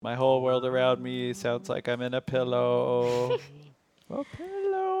My whole world around me sounds like I'm in a pillow. A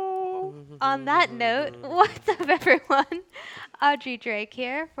pillow. On that note, what's up, everyone? Audrey Drake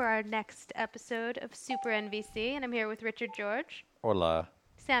here for our next episode of Super NVC, and I'm here with Richard George, Hola.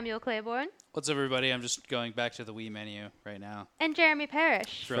 Samuel Claiborne, What's up, everybody? I'm just going back to the Wii menu right now. and Jeremy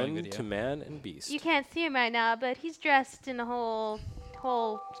Parrish. Thrilling Friend video. to man and beast. You can't see him right now, but he's dressed in a whole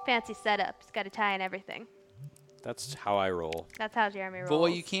fancy setup. He's got a tie and everything. That's how I roll. That's how Jeremy rolls. But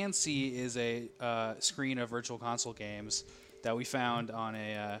what you can see is a screen of Virtual Console games that we found on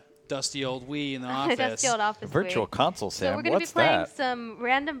a dusty old Wii in the office. Dusty old office Virtual Wii. console, So Sam. we're going to be What's playing that? some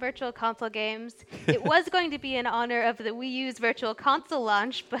random Virtual Console games. It was going to be in honor of the Wii U's Virtual Console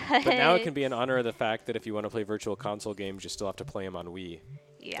launch, but But now it can be in honor of the fact that if you want to play virtual console games, you still have to play them on Wii.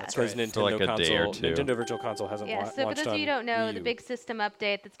 yeah. That's Because right. Nintendo For like a day or console, two. Nintendo Virtual Console hasn't Yeah, so for launched those of you who on don't know, Wii the U. big system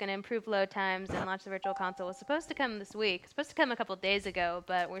update that's going to improve load times and launch the Virtual Console was supposed to come this week. Supposed to come a couple days ago,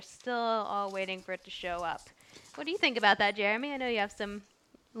 but we're still all waiting for it to show up. What do you think about that, Jeremy? I know you have some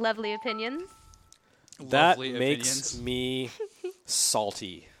lovely opinions. That Lovely makes opinions. me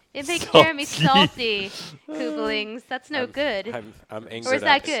salty. It makes Jeremy salty, Kooblings. That's no good. I'm angered. Or is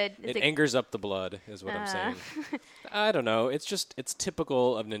that up. good? Is It it- angers up the blood, is what I'm saying. I don't know. It's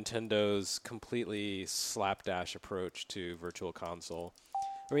typical of Nintendo's completely slapdash approach to Virtual Console.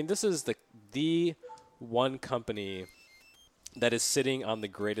 I mean, this is the one company that is sitting on the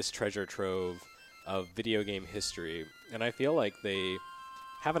greatest treasure trove of video game history, and I feel like they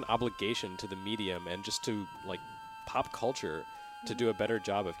have an obligation to the medium and just to like pop culture to do a better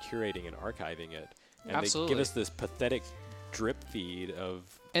job of curating and archiving it. And they Absolutely. give us this pathetic drip feed of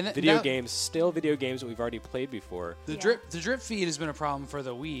And th- video that- games that we've already played before. The Yeah. drip feed has been a problem for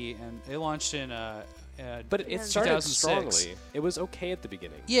the Wii, and it launched in But it Yeah. started 2006. strongly. It was okay at the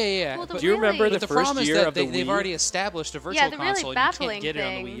beginning. Yeah. Well, the but Do you remember really- the the first problem is year that of the they've Wii? already established a Virtual Yeah, the really Console, and you baffling can't get it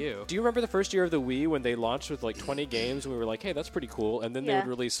on the thing- Wii U. Do you remember the first year of the Wii when they launched with like 20 games and we were like, hey, that's pretty cool. And then they Yeah. would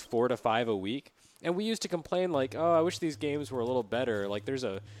release 4 to 5 a week. And we used to complain like, oh, I wish these games were a little better. Like there's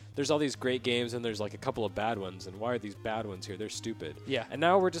all these great games and there's like a couple of bad ones. And why are these bad ones here? They're stupid. Yeah. And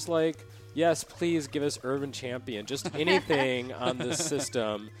now we're just like, yes, please give us Urban Champion. Just anything on this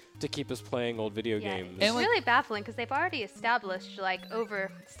system to keep us playing old video Yeah, games. it's And, like- really baffling because they've already established, like,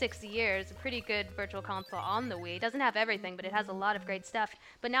 over 6 years, a pretty good Virtual Console on the Wii. It doesn't have everything, but it has a lot of great stuff.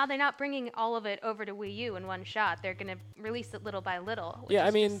 But now they're not bringing all of it over to Wii U in one shot. They're going to release it little by little. which Yeah, I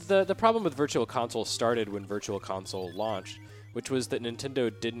is mean, just- the problem with Virtual Console started when Virtual Console launched, which was that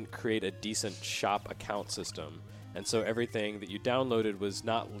Nintendo didn't create a decent shop account system. And so everything that you downloaded was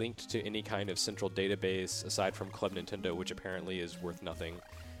not linked to any kind of central database aside from Club Nintendo, which apparently is worth nothing.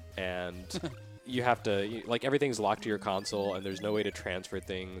 And you have to, like, everything's locked to your console, and there's no way to transfer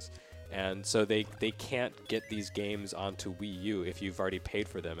things. And so they can't get these games onto Wii U if you've already paid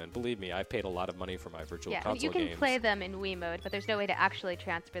for them. And believe me, I paid a lot of money for my Virtual yeah, Console you can games. play them in Wii mode, but there's no way to actually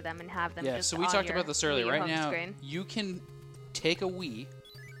transfer them and have them Yeah, just so we on talked your about this Wii earlier. U Right home now, screen. you can take a Wii,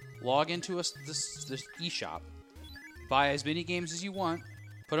 log into this eShop, buy as many games as you want,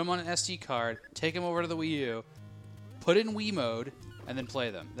 put them on an SD card, take them over to the Wii U, put it in Wii mode, and then play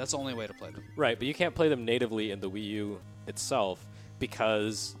them. That's the only way to play them. Right, but you can't play them natively in the Wii U itself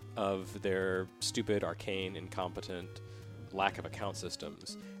because of their stupid, arcane, incompetent lack of account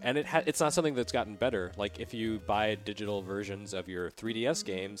systems. And it's not something that's gotten better. Like, if you buy digital versions of your 3DS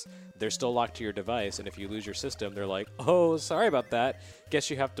games, they're still locked to your device, and if you lose your system, they're like, oh, sorry about that. Guess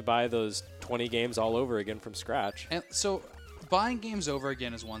you have to buy those 20 games all over again from scratch. And so buying games over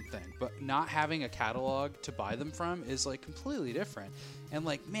again is one thing, but not having a catalog to buy them from is like completely different. And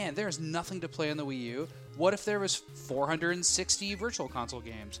like, man, there's nothing to play on the Wii U. What if there was 460 Virtual Console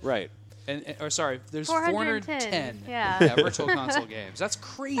games? Right. Or sorry, there's 410. 410 Yeah. Virtual Console games. That's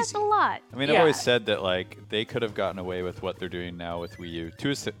crazy. That's a lot. I mean, Yeah. I've always said that like they could have gotten away with what they're doing now with Wii U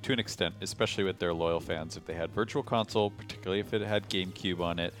to an extent, especially with their loyal fans. If they had Virtual Console, particularly if it had GameCube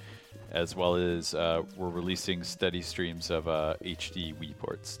on it, as well as were releasing steady streams of HD Wii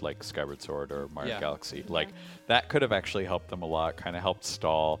ports like Skyward Sword or Mario Yeah. Galaxy, like that could have actually helped them a lot. Kind of helped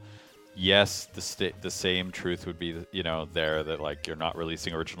stall. Yes, the same truth would be there that like you're not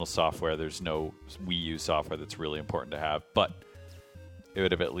releasing original software. There's no Wii U software that's really important to have, but it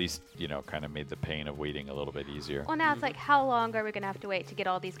would have at least, kind of made the pain of waiting a little bit easier. Well, now it's like, how long are we going to have to wait to get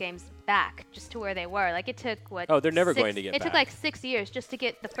all these games back just to where they were? Like, it took, what? Oh, they're never 6 going to get It took back. like 6 years just to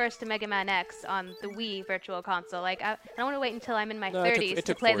get the first Mega Man X on the Wii Virtual Console. Like, I don't want to wait until I'm in my No, it 30s to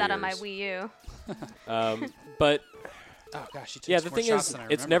took play 4 that on my years. Wii U. But Oh gosh, you took yeah, some the more thing shots is, than I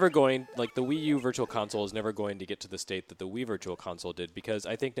it's remember. never going, like, the Wii U Virtual Console is never going to get to the state that the Wii Virtual Console did, because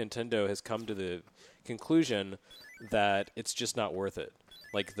I think Nintendo has come to the conclusion that it's just not worth it.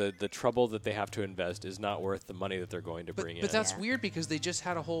 Like the trouble that they have to invest is not worth the money that they're going to bring in. But that's Yeah. weird because they just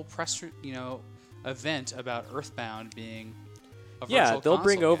had a whole press, event about Earthbound being a Yeah, virtual they'll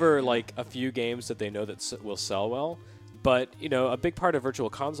bring console over game, like a few games that they know that will sell well, but a big part of Virtual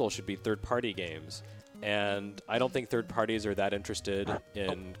Console should be third-party games, and I don't think third parties are that interested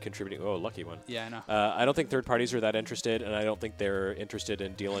in contributing. Oh, lucky one! Yeah, I know. I don't think third parties are that interested, and I don't think they're interested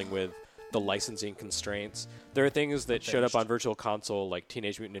in dealing with the licensing constraints. There are things that showed up on Virtual Console like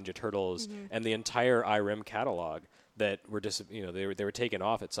Teenage Mutant Ninja Turtles and the entire IRIM catalog that were just they were taken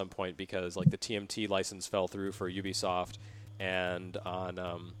off at some point because like the TMT license fell through for Ubisoft, and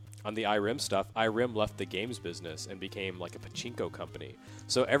on the IRIM stuff, IRIM left the games business and became like a pachinko company.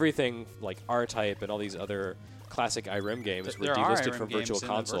 So everything like R-Type and all these other classic IRIM games were There are delisted IRIM from games Virtual in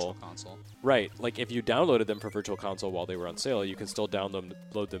the Console. Virtual Console. Right, like if you downloaded them for Virtual Console while they were on sale, you can still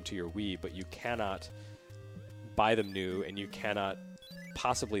load them to your Wii, but you cannot buy them new, and you cannot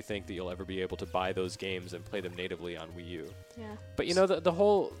possibly think that you'll ever be able to buy those games and play them natively on Wii U. Yeah. But the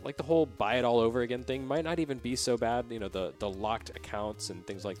whole buy it all over again thing might not even be so bad. The locked accounts and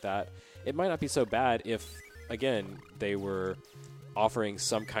things like that. It might not be so bad if again they were offering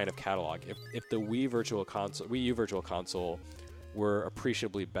some kind of catalog. If the Wii U Virtual Console were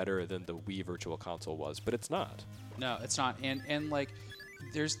appreciably better than the Wii Virtual Console was, but it's not. No, it's not. And like,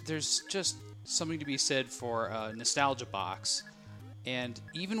 there's just something to be said for nostalgia box. And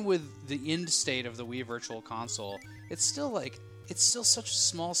even with the end state of the Wii Virtual Console, it's still such a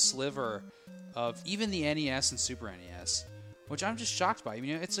small sliver of even the NES and Super NES, which I'm just shocked by.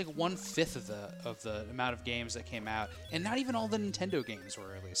 It's like 1/5 of the amount of games that came out, and not even all the Nintendo games were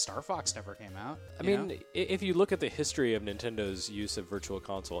released. Star Fox never came out. I mean, if you look at the history of Nintendo's use of Virtual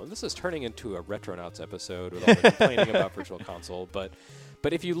Console, and this is turning into a Retronauts episode with all the complaining about Virtual Console, but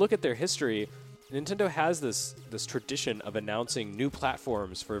if you look at their history, Nintendo has this tradition of announcing new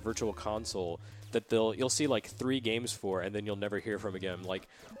platforms for Virtual Console that you'll see like 3 games for, and then you'll never hear from again. Like,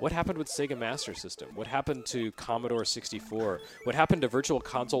 what happened with Sega Master System? What happened to Commodore 64? What happened to Virtual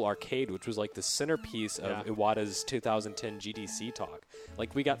Console Arcade, which was like the centerpiece of Iwata's 2010 GDC talk?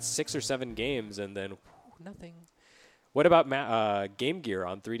 Like, we got 6 or 7 games, and then nothing. What about Game Gear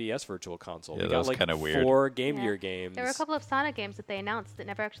on 3DS Virtual Console? Yeah, we that got was like kinda weird. 4 Game Yeah. Gear games. There were a couple of Sonic games that they announced that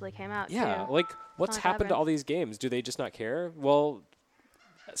never actually came out. Yeah, too. like what's Sonic happened to Labyrinth. all these games? Do they just not care? Well,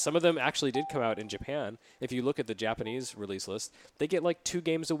 some of them actually did come out in Japan. If you look at the Japanese release list, they get like 2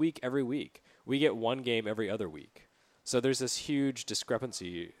 games a week every week. We get 1 game every other week. So there's this huge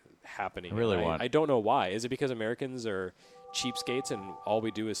discrepancy happening. I really and want- I don't know why. Is it because Americans are cheapskates and all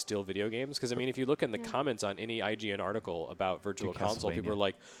we do is steal video games? Because, I mean, if you look in the comments on any IGN article about Virtual Console, people are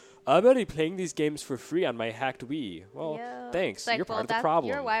like, I'm already playing these games for free on my hacked Wii. Well, Yeah. thanks. It's like, You're part well, of the that's-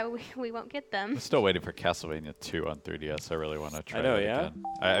 problem. You're why we won't get them. I'm still waiting for Castlevania 2 on 3DS. I really want to try I know, that yeah? again.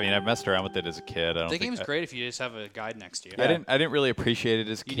 I mean, I've messed around with it as a kid. I don't the think game's great if you just have a guide next to you. I didn't really appreciate it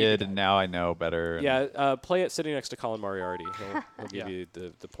as a You need kid, to and now I know better. and- Yeah, play it sitting next to Colin Moriarty. He'll give Yeah. you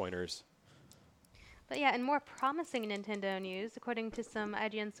the pointers. But yeah, in more promising Nintendo news, according to some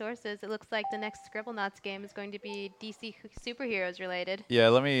IGN sources, it looks like the next Scribblenauts game is going to be DC superheroes related. Yeah,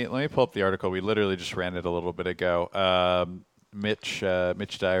 let me pull up the article. We literally just ran it a little bit ago. Mitch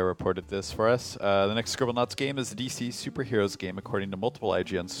Dyer reported this for us. The next Scribblenauts game is a DC superheroes game, according to multiple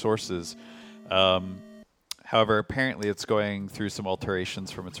IGN sources. However, apparently it's going through some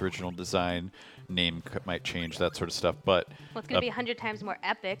alterations from its original design. Name might change, that sort of stuff. But Well, it's going to be 100 times more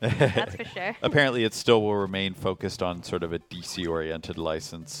epic, that's for sure. apparently it still will remain focused on sort of a DC-oriented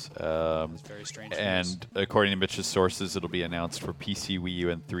license. It's very strange. news. And according to Mitch's sources, it'll be announced for PC, Wii U,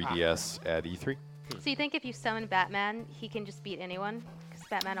 and 3DS at E3. So you think if you summon Batman, he can just beat anyone? Because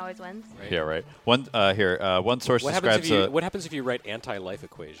Batman always wins. Yeah, right. One source What describes happens if you write anti-life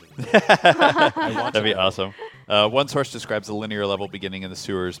equation? that'd be awesome. One source describes a linear level beginning in the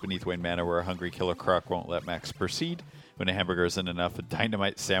sewers beneath Wayne Manor, where a hungry killer Croc won't let Max proceed. When a hamburger isn't enough, a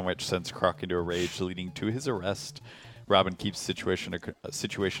dynamite sandwich sends Croc into a rage, leading to his arrest. Robin keeps the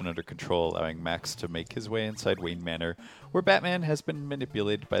situation under control, allowing Max to make his way inside Wayne Manor, where Batman has been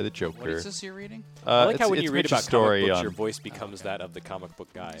manipulated by the Joker. What is this you're reading? I like how when it's you read Mitch's about story comic books, on- your voice becomes that of the comic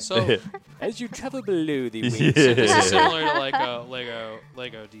book guy. So As you travel below the wings, Yeah. this is similar to like a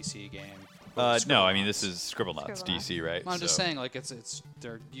Lego DC game. No, I mean this is Scribblenauts, Scribblenauts. DC, right? I'm just So- saying, like it's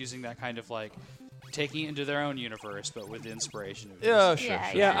they're using that kind of like taking it into their own universe, but with the inspiration of Yeah, DC. sure.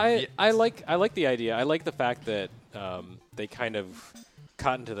 Yeah, sure. Yeah, I like the idea. I like the fact that they kind of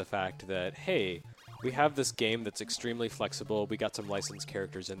cotton to the fact that, hey, we have this game that's extremely flexible. We got some licensed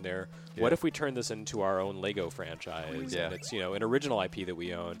characters in there. Yeah. What if we turn this into our own Lego franchise? Yeah. And it's an original IP that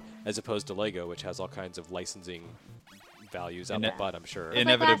we own, as opposed to Lego, which has all kinds of licensing values out the butt, I'm sure.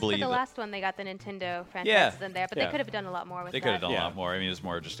 Inevitably, for the the- last one, they got the Nintendo franchises in there, but Yeah. they could have done a lot more with They that. could have done a Yeah. lot more. I mean, it was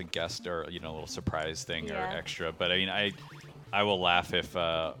more just a guest or a little surprise thing or Yeah. extra. But I mean, I will laugh if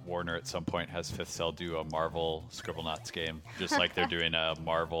Warner at some point has Fifth Cell do a Marvel Scribblenauts game, just like they're doing a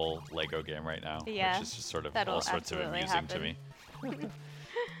Marvel Lego game right now, Yeah. which is just sort of That'll all sorts of absolutely amusing to happen. me.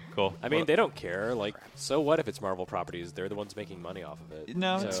 Cool. I mean, Well, they don't care. Like, so what if it's Marvel properties? They're the ones making money off of it.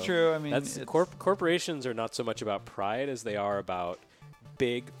 No, it's true. I mean, that's it's- corporations are not so much about pride as they are about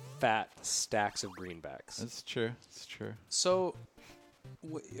big, fat stacks of greenbacks. It's true. It's true. So,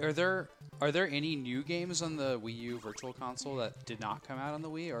 are there any new games on the Wii U Virtual Console that did not come out on the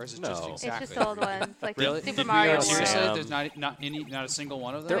Wii, or is it just No. exactly? It's just old ones, like Really? Super Did we Mario have World. Seriously, Sam. there's not a single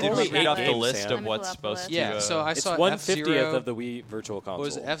one of them. They're Did only we read eight off the games, list Sam. of Let me what's pull up the supposed list. to? Yeah, so I It's saw 1/50th F-Zero, of the Wii Virtual Console. what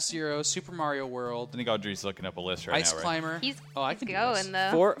was it? F-Zero, Super Mario World, I think Audrey's looking up a list right Ice now, right? Climber. He's I can do going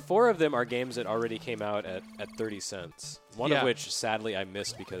this. though. Four of them are games that already came out at 30 cents. One Yeah. of which, sadly, I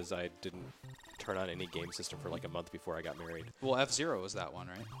missed because I didn't turn on any game system for like a month before I got married. Well, F-Zero was that one,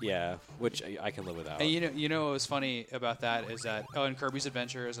 right? Yeah, which I can live without. And you know what was funny about that is that and Kirby's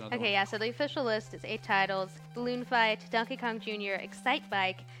Adventure is another Okay, one. yeah, so the official list is 8 titles: Balloon Fight, Donkey Kong Jr., Excite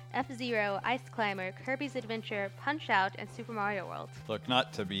Bike, F-Zero, Ice Climber, Kirby's Adventure, Punch Out, and Super Mario World. Look,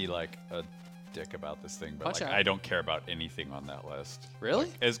 not to be like a dick about this thing, but Punch like, Out. I don't care about anything on that list.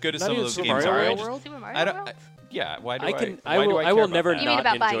 Really? As good as Not some of even those Super games Mario are, I World? just, Super Mario I don't. World? Yeah, why do I can. why I do will. I I care will about never that? You mean not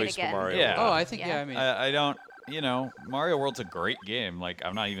about buying enjoy it Super again? Mario. Yeah. World. Oh, I think Yeah. yeah. I mean, I don't. Mario World's a great game. Like,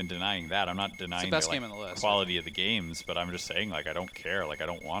 I'm not even denying that. I'm not denying best the, game on the list. quality of the games, but I'm just saying, like, I don't care. Like, I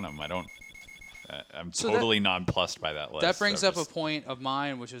don't want them. I don't. I'm So totally nonplussed by that list. that brings so up just- a point of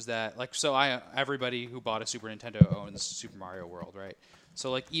mine, which is that everybody who bought a Super Nintendo owns Super Mario World, right? So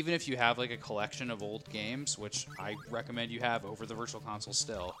like even if you have like a collection of old games, which I recommend you have over the Virtual Console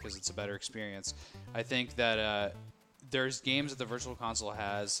still because it's a better experience, I think that there's games that the Virtual Console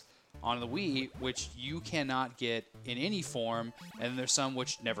has on the Wii which you cannot get in any form, and there's some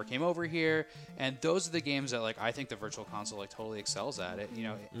which never came over here, and those are the games that like I think the Virtual Console like totally excels at it. You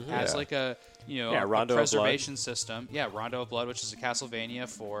know, it has Yeah. like a Yeah, a Rondo of preservation system. Yeah, Rondo of Blood, which is a Castlevania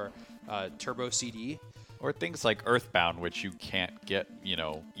for Turbo CD. or things like Earthbound, which you can't get,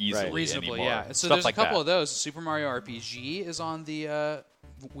 easily Reasonably, anymore. yeah. So Stuff there's like a couple that. of those. Super Mario RPG is on the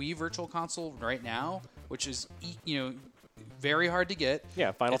Wii Virtual Console right now, which is very hard to get.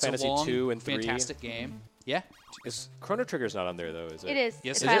 Yeah, Final It's a Fantasy long, 2 and 3. fantastic game. Yeah, Is Chrono Trigger's not on there though? Is it? It is.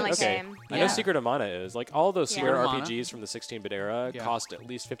 Yes, it's it finally is. Okay. came. I Yeah. know Secret of Mana is. Like all those Yeah. Square Secret of Mana. RPGs from the 16-bit era Yeah. cost at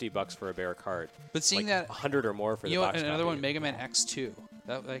least $50 for a bare cart. but seeing like that, 100 or more for the you know, box another copy. one, Mega Man X2.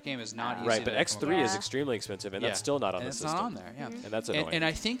 That game is not easy. Right, to but come X3 across. is Yeah. extremely expensive, and Yeah. that's still not on and the it's system. not on there. Yeah. And that's annoying. And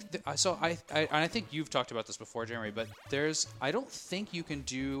I think I think you've talked about this before, Jeremy. But I don't think you can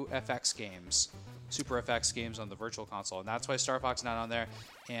do FX games, Super FX games on the Virtual Console, and that's why Star Fox is not on there.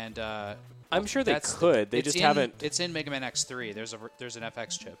 And I'm sure they that's could. They it's just in- haven't. It's in Mega Man X3. There's an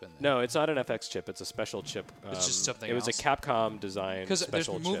FX chip in there. No, it's not an FX chip. It's a special chip. It's just something It was else. a Capcom design Because there's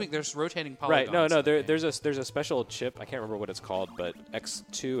special moving, chip. there's rotating Right. polygons. No, in the game. there's a special chip. I can't remember what it's called, but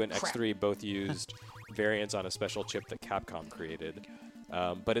X2 and Crap. X3 both used variants on a special chip that Capcom created.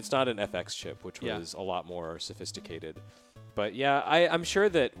 But it's not an FX chip, which Yeah. was a lot more sophisticated. But yeah, I'm sure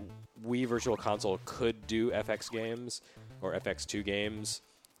that Wii Virtual Console could do FX games or FX2 games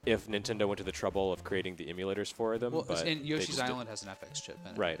if Nintendo went to the trouble of creating the emulators for them. Well, but and they Yoshi's just didn't. Island has an FX chip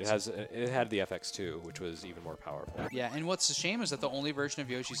in it. Right. It had the FX2, which was even more powerful. Yeah, and what's a shame is that the only version of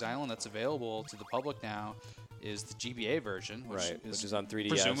Yoshi's Island that's available to the public now is the GBA version, which is on 3DS.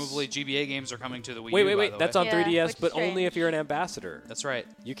 Presumably, GBA games are coming to the Wii U. Wait. by the That's way. on Yeah, 3DS, which is but only strange. if you're an ambassador. That's right.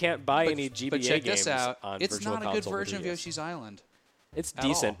 You can't buy any GBA but check games this out. on It's Virtual not a good Console for version of 3DS. Yoshi's Island. It's at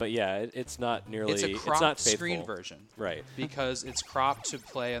decent, all. but yeah, it's not nearly. It's a not cropped faithful. screen version. Right. Because it's cropped to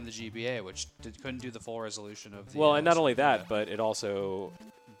play on the GBA, which couldn't do the full resolution of the. Well, and not only yeah. that, but it also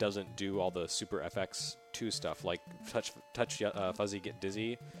doesn't do all the Super FX2 stuff, like touch fuzzy get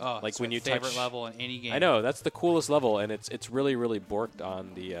dizzy. Oh, like it's when my you favorite touch. level in any game. I know that's the coolest level, and it's really borked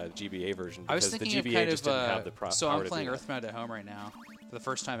on the GBA version I was because the thinking of GBA kind just of. didn't have the So power I'm to playing do that. Earthbound at home right now for the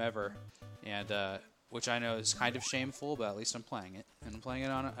first time ever, and which I know is kind of shameful, but at least I'm playing it, and I'm playing it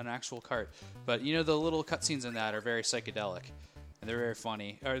on an actual cart. But you know, the little cutscenes in that are very psychedelic, and they're very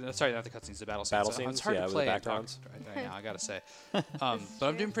funny. Or sorry, not the cutscenes, the battle scenes. Battle It's scenes, hard yeah, to with play the and talk backgrounds. right now. I gotta say, but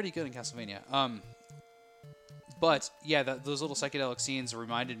I'm doing pretty good in Castlevania. But yeah, those little psychedelic scenes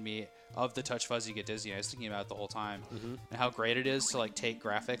reminded me of the Touch Fuzzy Get Dizzy. I was thinking about it the whole time, and how great it is to like take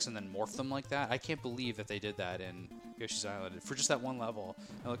graphics and then morph them like that. I can't believe that they did that in Yoshi's Island for just that one level.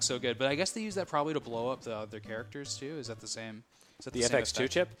 It looks so good. But I guess they use that probably to blow up the other characters too. Is that the same? Is that The same FX2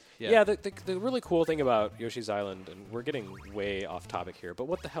 effect? chip? Yeah. The really cool thing about Yoshi's Island, and we're getting way off topic here, but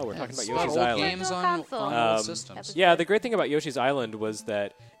what the hell? We're talking about It's about Yoshi's old Island. games Virtual on console. old Um, systems. Yeah, the great thing about Yoshi's Island was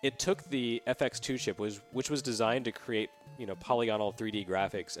that it took the FX2 chip, which was designed to create polygonal 3D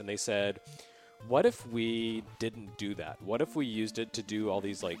graphics, and they said, what if we didn't do that? What if we used it to do all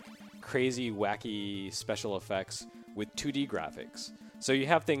these like crazy, wacky special effects with 2D graphics? So you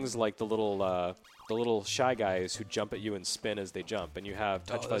have things like the little shy guys who jump at you and spin as they jump, and you have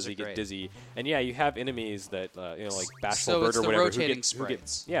Touch those Fuzzy are get great. dizzy, and yeah, you have enemies that like Bashful So Bird it's or the whatever rotating who get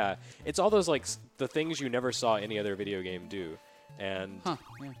sprites. yeah, it's all those like the things you never saw any other video game do, and Huh.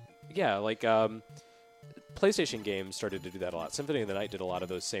 Yeah. yeah, like PlayStation games started to do that a lot. Symphony of the Night did a lot of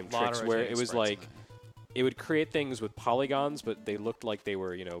those same Lot of tricks where rotating it was sprites like in that, it would create things with polygons, but they looked like they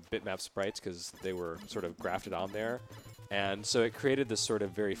were bitmap sprites because they were sort of grafted on there. And so it created this sort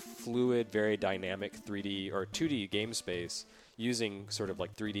of very fluid, very dynamic 3D or 2D game space using sort of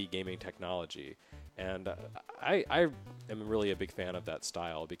like 3D gaming technology. And I am really a big fan of that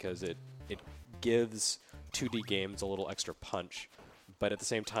style because it gives 2D games a little extra punch, but at the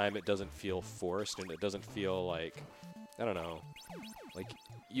same time it doesn't feel forced and it doesn't feel like, I don't know, like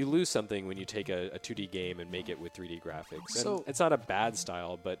you lose something when you take a 2D game and make it with 3D graphics. So- And it's not a bad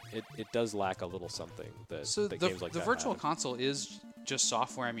style, but it does lack a little something that, So that the games like the that virtual have. console is just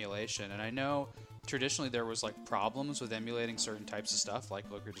software emulation, and I know traditionally there was like problems with emulating certain types of stuff, like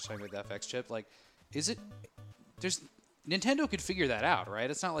look, we're just talking about the FX chip. Like, is it? There's Nintendo could figure that out, right?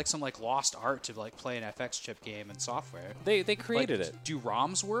 It's not like some like lost art to like play an FX chip game in software. They created Like, it. Do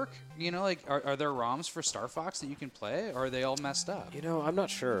ROMs work? Like are there ROMs for Star Fox that you can play, or are they all messed up? I'm not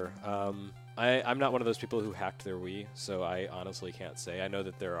sure. I'm not one of those people who hacked their Wii, so I honestly can't say. I know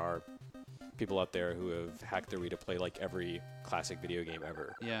that there are people out there who have hacked their Wii to play like every classic video game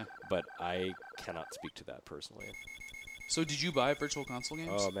ever, Yeah. but I cannot speak to that personally. So did you buy virtual console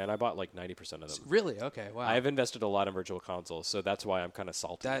games? Oh man, I bought like 90% of them. Really? Okay. Wow. I've invested a lot in virtual consoles, so that's why I'm kind of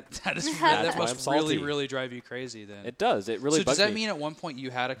salty. that is That's that why must I'm really salty. really drive you crazy then. It does. It really So bugs does that me. mean at one point you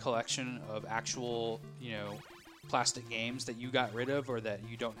had a collection of actual, plastic games that you got rid of or that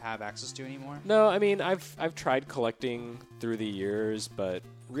you don't have access to anymore? No, I mean I've tried collecting through the years, but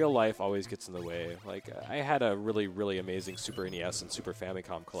real life always gets in the way. Like I had a really really amazing Super NES and Super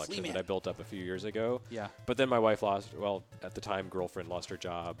Famicom collection Flea that I built up a few years ago. Yeah. But then my wife at the time girlfriend lost her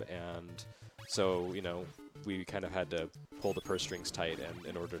job, and so we kind of had to pull the purse strings tight, and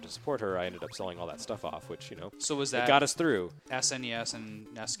in order to support her, I ended up selling all that stuff off, which So was it that got us through. SNES and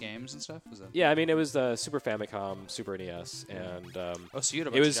NES games and stuff? Was that? Yeah, I mean it was the Super Famicom, Super NES, and Oh, so you had a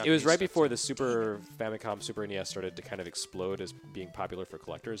it bunch was of it was Japanese right stuff, before too. the Super Famicom, Super NES started to kind of explode as being popular for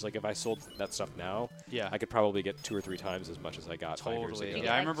collectors. Like if I sold that stuff now, Yeah. I could probably get 2 or 3 times as much as I got 5 years Totally. ago.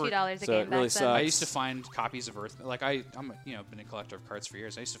 Yeah, I remember- $2 a So game it really back then. sucks. I used to find copies of Earth. Like I'm been a collector of cards for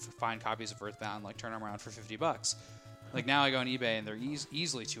years. I used to find copies of Earthbound, like turn them around for $50. Like now I go on eBay and they're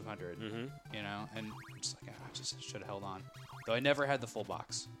easily 200. Mm-hmm. And I'm just like I just should have held on. Though I never had the full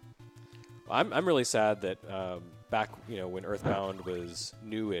box. I'm really sad that back when Earthbound was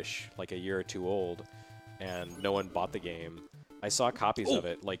newish, like a year or two old, and no one bought the game. I saw copies of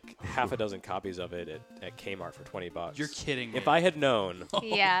it, like half a dozen copies of it at Kmart for $20. You're kidding me. If I had known,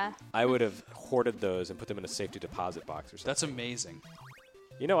 Yeah. I would have hoarded those and put them in a safety deposit box or something. That's amazing.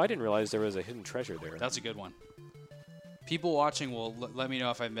 I didn't realize there was a hidden treasure there. That's a good one. People watching will let me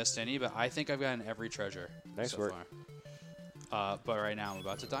know if I've missed any, but I think I've gotten every treasure. Nice so work. Far. But right now I'm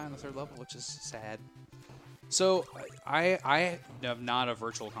about to die on the 3rd level, which is sad. So I am not a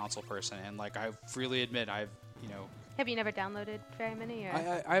virtual console person, and like I freely admit I've Have you never downloaded very many?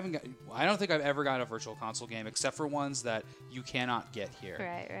 Or? I haven't got. I don't think I've ever got a virtual console game except for ones that you cannot get here.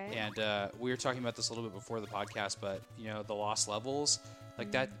 Right. And we were talking about this a little bit before the podcast, but the Lost Levels,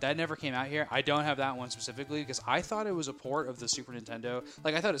 like that never came out here. I don't have that one specifically because I thought it was a port of the Super Nintendo.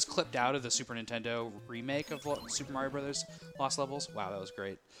 Like I thought it's clipped out of the Super Nintendo remake of Super Mario Brothers Lost Levels. Wow, that was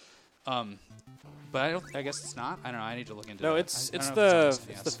great. But I guess it's not. I don't know. I need to look into. No, that. it's I don't it's know if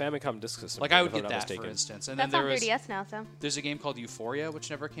the on it's the SNES. Famicom Disk System. Like I game, would if I'm get not that mistaken. for instance, and That's then on there was 3DS now, so there's a game called Euphoria which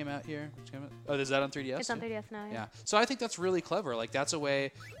never came out here. Oh, is that on 3DS? it's on too? 3DS now. Yeah. So I think that's really clever. Like that's a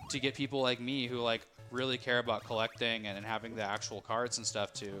way to get people like me who like really care about collecting and having the actual cards and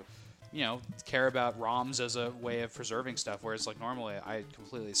stuff to, care about ROMs as a way of preserving stuff. Whereas like normally I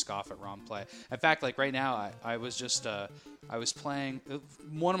completely scoff at ROM play. In fact, like right now I was just I was playing.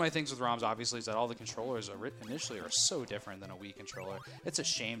 One of my things with ROMs obviously is that all the controllers initially are so different than a Wii controller. It's a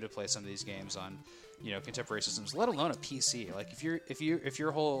shame to play some of these games on contemporary systems, let alone a PC. Like if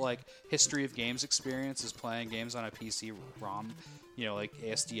your whole like history of games experience is playing games on a PC ROM, like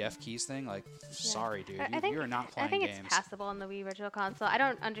ASDF keys thing. Like, sorry, dude, I think, you're not playing I think games. it's passable on the Wii Virtual Console. I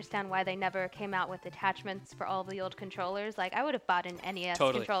don't understand why they never came out with attachments for all of the old controllers. Like, I would have bought an NES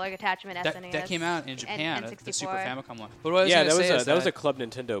controller attachment, SNES. That came out in Japan, N64. the Super Famicom one. But what I was gonna say is that was a Club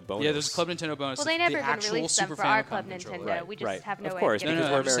Nintendo bonus. Yeah, there's a Club Nintendo bonus. Well, they never even released them Super for our Famicom Club controller. Nintendo. Right, We just right. have no Of way course, of No, getting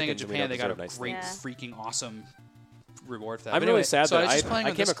no, we're I'm just saying in Americans and we Japan don't they got a deserve nice great, things. freaking awesome reward for that. I'm But really anyway, sad so that I, was just playing I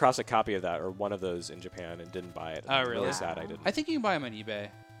on came this- across a copy of that or one of those in Japan and didn't buy it. Oh, I'm really? really sad I didn't. I think you can buy them on eBay.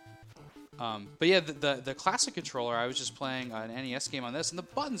 But yeah, the classic controller, I was just playing an NES game on this, and the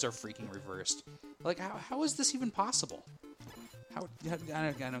buttons are freaking reversed. Like, how is this even possible? I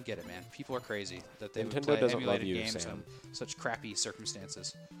don't get it, man. People are crazy that they would Nintendo play doesn't love emulated you, games Sam. in such crappy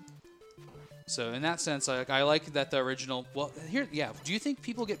circumstances. So in that sense, I like that the original. Well, here, yeah. Do you think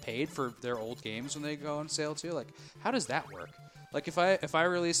people get paid for their old games when they go on sale too? Like, how does that work? Like, if I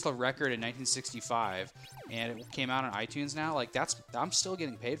released a record in 1965 and it came out on iTunes now, like I'm still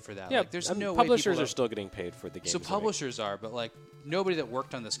getting paid for that. Yeah, like, there's I mean, no way publishers people are still getting paid for the games. So they make. publishers are, but like nobody that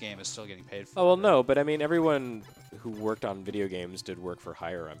worked on this game is still getting paid for. Oh well, it. no, but I mean, everyone who worked on video games did work for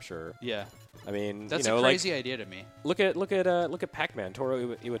hire. I'm sure. Yeah, I mean, that's you know, a crazy like, idea to me. look at Pac-Man.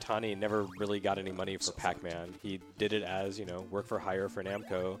 Toru Iwatani never really got any money for Pac-Man. He did it as work for hire for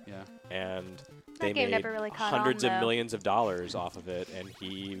Namco. Yeah. And That they game made never really caught hundreds on, of though. millions of dollars off of it, and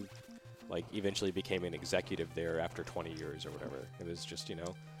he eventually became an executive there after 20 years or whatever. It was just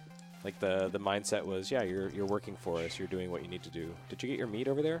like the mindset was, yeah, you're working for us, you're doing what you need to do. Did you get your meat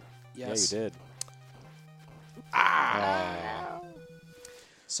over there? Yes. Yeah, you did.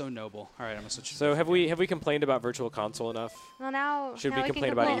 So noble. All right, I'm gonna switch. So have we complained about Virtual Console enough? Well, now Should now we we complain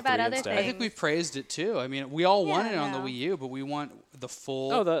can about complain about E3 other instead? things. I think we've praised it too. I mean, we all want Yeah, it on the no. Wii U, but we want the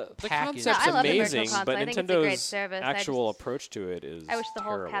full. Oh, the package. concept's I love the Virtual amazing, Console. but I think it's a great Nintendo's service. I actual just- approach to it is I wish the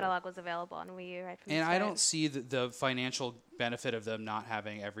whole terrible. catalog was available on Wii U right from And the I start. don't see the financial benefit of them not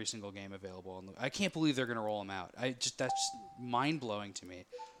having every single game available. On the, I can't believe they're going to roll them out. That's just mind blowing to me.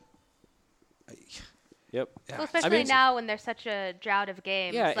 Yep. Well, especially mean- now when there's such a drought of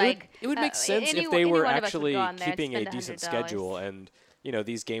games. Yeah, like, it would make sense any- if they any were one of us would actually go on there and keeping a spend decent $100. schedule and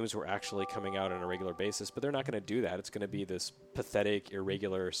these games were actually coming out on a regular basis, but they're not going to do that. It's going to be this pathetic,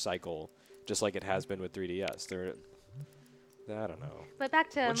 irregular cycle, just like it has been with 3DS. I don't know. But back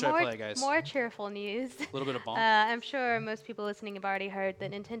to What should I play, guys? more cheerful news. A little bit of bomb. I'm sure most people listening have already heard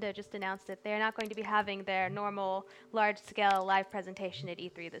that Nintendo just announced that they're not going to be having their normal large-scale live presentation at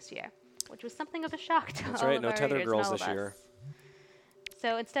E3 this year, which was something of a shock to That's all right, of no our Tether readers and Girls all of this year. us.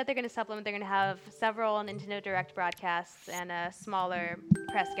 So instead, they're going to supplement. They're going to have several Nintendo Direct broadcasts and a smaller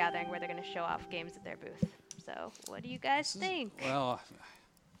press gathering where they're going to show off games at their booth. So, what do you guys think? Well,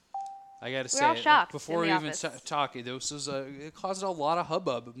 I got to We're say, all shocked before in we the even office. talk, it caused a lot of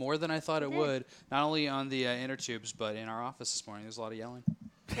hubbub, more than I thought it did. would. Not only on the inner tubes, but in our office this morning. There's a lot of yelling.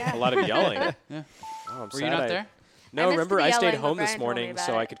 Yeah. A lot of yelling. Yeah. Oh, I'm Were you sad not there? No, I missed remember the I stayed yelling, but home this Brian told me morning about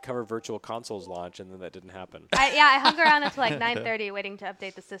so I it. could cover Virtual Console's launch, and then that didn't happen. I hung around until like 9:30 waiting to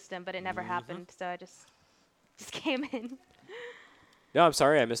update the system, but it never Mm-hmm. happened. So I just came in. No, I'm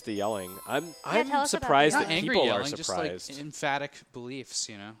sorry I missed the yelling. I'm tell us about surprised the Not that angry people yelling, are just surprised. like emphatic beliefs,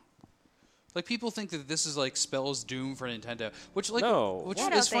 Like people think that this is like spells doom for Nintendo, which No. which I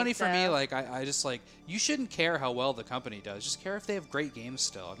don't is funny think for me. so. Like I just like you shouldn't care how well the company does. Just care if they have great games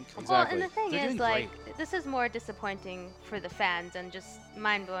still. I mean, come Well, on. and the thing They're is, doing like, this is more disappointing for the fans and just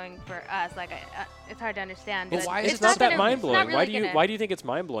mind-blowing for us. Like, it's hard to understand. But but why is It's it not that gonna- mind it's not blowing. really Why do you think it's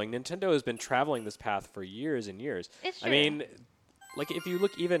mind blowing? Nintendo has been traveling this path for years and years. It's I true. mean, like if you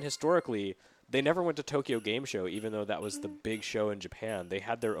look even historically, they never went to Tokyo Game Show, even though that was the big show in Japan. They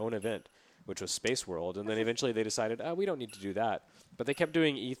had their own event, which was Space World, and then eventually they decided, we don't need to do that. But they kept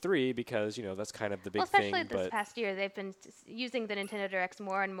doing E3 because that's kind of the big Well, especially thing. this But past year, they've been using the Nintendo Directs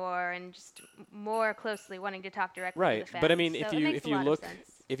more and more, and just more closely wanting to talk directly right, to the fans. but I mean, So if it you makes if a you lot of look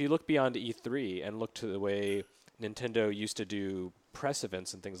sense. if you look beyond E3 and look to the way Nintendo used to do press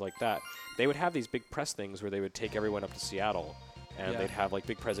events and things like that, they would have these big press things where they would take everyone up to Seattle, and Yeah. they'd have like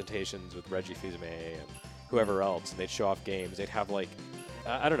big presentations with Reggie Fils-Aimé and whoever else, and they'd show off games. They'd have like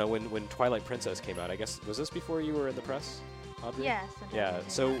I don't know, when Twilight Princess came out. I guess was this before you were in the press, Audrey? Yes. Yeah.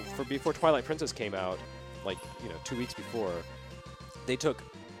 So before Twilight Princess came out, like 2 weeks before, they took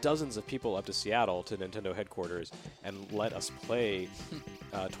dozens of people up to Seattle to Nintendo headquarters and let us play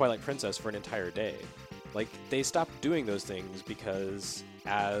Twilight Princess for an entire day. Like they stopped doing those things because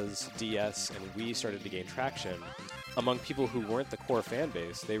as DS and Wii started to gain traction among people who weren't the core fan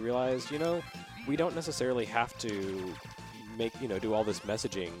base, they realized, we don't necessarily have to make do all this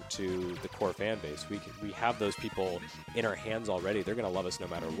messaging to the core fan base. We have those people in our hands already. They're going to love us no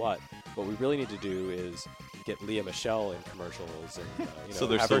matter what. What we really need to do is get Leah Michelle in commercials and So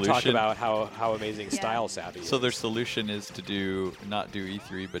their have her talk solution- about how amazing Yeah. style savvy. So is. their solution is to not do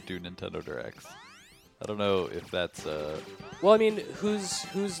E3 but do Nintendo Directs. I don't know if that's Well, I mean,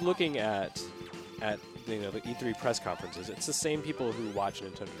 who's looking at the E3 press conferences? It's the same people who watch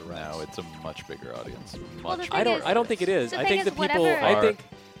Nintendo Directs. no, it's a much bigger audience. Well, the Much thing I don't. is- I don't think it is. the I thing think is the people. whatever- I think.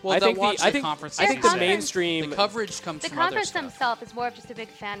 Well, I they'll think watch the, I the think. conferences I think Their the conference- mainstream. The coverage comes The from other conference stuff. themselves is more of just a big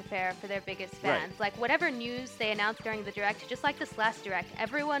fanfare for their biggest Right. fans. Like whatever news they announce during the direct, just like this last direct,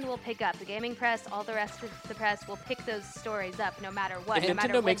 everyone will pick up. The gaming press, all the rest of the press will pick those stories up no matter what. And no matter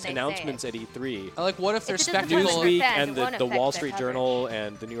Nintendo when makes they say announcents it. at E3. Like, what if there's If it doesn't work spectacle? for Newsweek fans, and it the won't affect Wall their Street coverage. Journal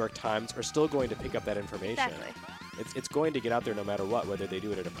and the New York Times are still going to pick up that information. Exactly. It's going to get out there no matter what, whether they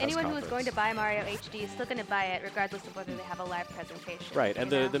do it at a press Anyone who conference. is going to buy Mario HD is still going to buy it, regardless of whether they have a live presentation. Right,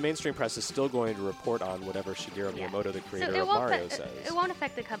 and you know? the mainstream press is still going to report on whatever Shigeru Yeah. Miyamoto, the creator so it of won't Mario, fe- says. It won't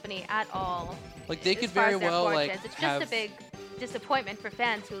affect the company at all. Like, they as could far very as their well, forge like, is. It's have... just a big disappointment for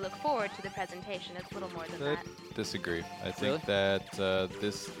fans who look forward to the presentation. It's little more than I that. disagree. I think Really? that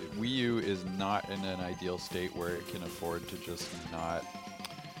this Wii U is not in an ideal state where it can afford to just not.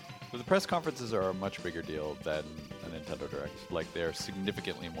 But the press conferences are a much bigger deal than a Nintendo Direct. Like they're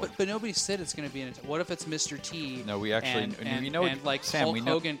significantly more. But nobody said it's going to be in. What if it's Mr. T? No, we actually- and, and and, we know- and like Sam, Hulk we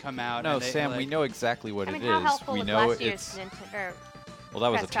know- Hogan come out. no, and they, Sam, like, we know exactly what I mean, it how is. helpful We was know last year's it's. Nintendo? Well,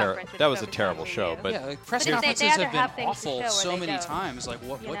 that was a press conference, which that was a focused terrible on Wii show. U? But Yeah, like press But if they conferences either have have been things to awful show or so they many don't, times. Like,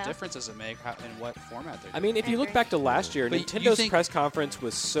 what you know? difference does it make in what format they're I doing? mean, if you I look agree. back to last year, But you Nintendo's think- press conference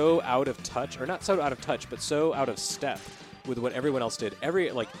was so out of touch, or not so out of touch, but so out of step with what everyone else did.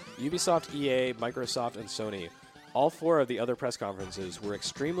 Ubisoft, EA, Microsoft, and Sony, all four of the other press conferences were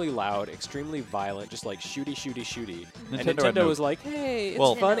extremely loud, extremely violent, just like shooty. And Nintendo had Nintendo no- was like, hey, it's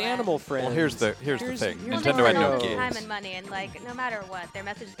Well- fun Nintendo had- animal friends. Well, here's the thing. Well, Nintendo they had spend no all this games. time and money, and like no matter what, their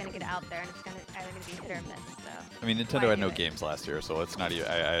message is going to get out there, and it's going to either going to be hit or miss. So. I mean, Nintendo Why had do no it? games last year, so it's not even.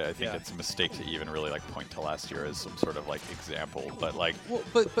 I think Yeah. it's a mistake to even really like point to last year as some sort of like example. But like, Well,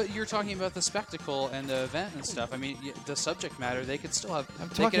 but you're talking about the spectacle and the event and stuff. I mean, the subject matter, they could still have. I'm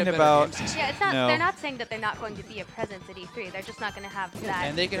they could talking have better about- games this Yeah, year. it's not. No. They're not saying that they're not going to be a presence at E3. They're just not going to have that.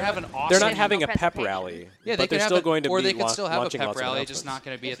 And they could have an awesome. They're not Traditional having a pep presentation. rally. Yeah, they but could they're have still a- going to or be they could still have a launching pep lots of rally, just announcements. not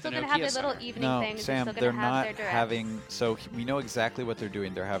going to be They're at the still going to have Nokia their little Center. evening no, things. Sam, they're they're still going to have not their directs. having. So we know exactly what they're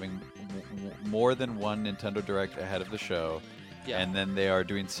doing. They're having more than one Nintendo Direct ahead of the show. Yeah. And then they are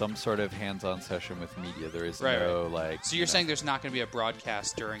doing some sort of hands-on session with media. There is Right, no like. So you're saying there's not going to be a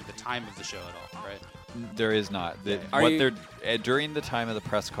broadcast during the time of the show at all, right? There is not. Are What you- they're during the time of the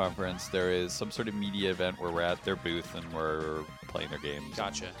press conference, there is some sort of media event where we're at their booth and we're playing their games.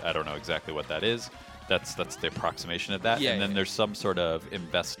 Gotcha. I don't know exactly what that is. That's the approximation of that. Yeah, and then yeah. there's some sort of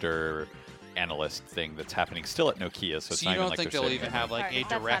investor analyst thing that's happening still at Nokia. So, it's So not you even don't like think they're they'll sitting even there. have like a Sorry,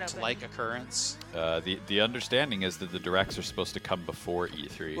 that's not direct-like open. occurrence? The understanding is that the directs are supposed to come before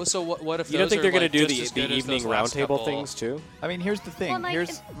E3. Well, so what if You don't those think are, they're going like, to do just as the good as evening those last roundtable couple- things too? I mean, here's the thing. Well,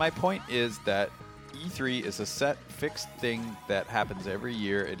 like, My point is that E3 is a set, fixed thing that happens every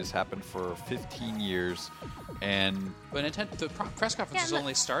year. It has happened for 15 years, and But the press conference has look,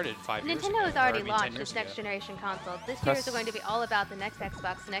 only started 5 years ago. Nintendo has or, I already mean, 10 launched years its ago. next generation console. This Press- year is going to be all about the next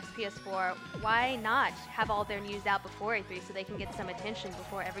Xbox, the next PS4. Why not have all their news out before E3 so they can get some attention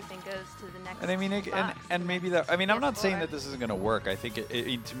before everything goes to the next? And I mean, box, and the maybe next that. I mean, I'm not saying PS4. that this isn't going to work. I think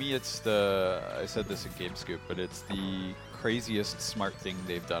to me, it's the. I said this in GameScoop, but it's the craziest smart thing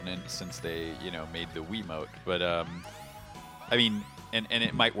they've done since they, made the Wiimote. But I mean, and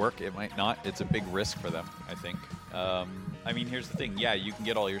it might work, it might not. It's a big risk for them, I think. I mean, here's the thing. Yeah, you can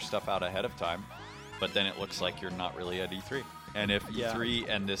get all your stuff out ahead of time, but then it looks like you're not really at E3. And if Yeah. E3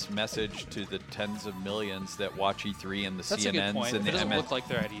 and this message to the tens of millions that watch E3 and the That's a good CNNs point. and It the doesn't MS, look like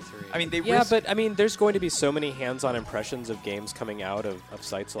they're at E3. I mean, they Yeah, risk. but I mean, there's going to be so many hands-on impressions of games coming out of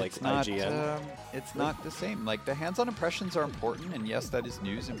sites like it's not, IGN. it's not the same. Like the hands-on impressions are important, and yes, that is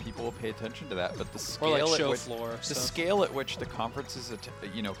news, and people will pay attention to that. But the or scale like at show which floor the stuff. scale at which the conferences,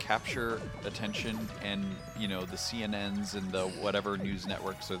 capture attention, and the CNNs and the whatever news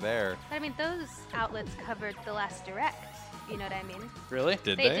networks are there. But I mean, those outlets covered the last direct. You know what I mean? Really?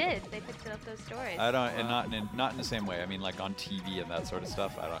 Did They they? did. They picked up those stories. I don't, and not in the same way. I mean, like on TV and that sort of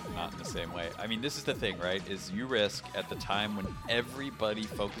stuff. Not in the same way. I mean, this is the thing, right? Is you risk at the time when everybody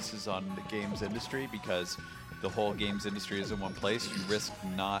focuses on the games industry because the whole games industry is in one place. You risk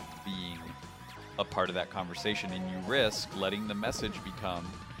not being a part of that conversation, and you risk letting the message become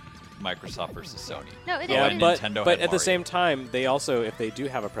Microsoft versus Sony. No, it Yeah, is. When but Nintendo but had at the Mario. same time, they also, if they do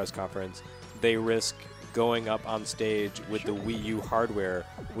have a press conference, they risk going up on stage with the Wii U hardware,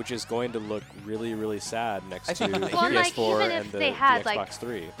 which is going to look really, really sad next to the Well, and, like, PS4 even and if the they had, Xbox like,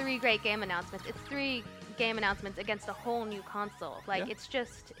 3. 3 great game announcements. It's 3 game announcements against a whole new console. Like, Yeah.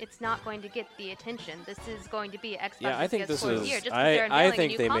 it's not going to get the attention. This is going to be Xbox Yeah, I think this PS4 is. year, just 'cause they're I unveiling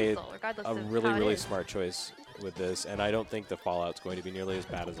think a they new made console, regardless a of really, how it really is. smart choice with this, and I don't think the fallout's going to be nearly as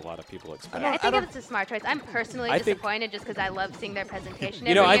bad as a lot of people expect. Yeah, I think it's a smart choice. I'm personally I think- disappointed just because I love seeing their presentation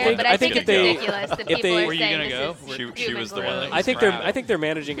You know, every I year, think- but I I think think if it's they- ridiculous that if people they- are Were you saying gonna this go? is She doom was and the one gloom. that I think crap. they're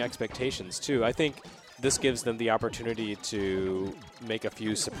managing expectations too. I think this gives them the opportunity to make a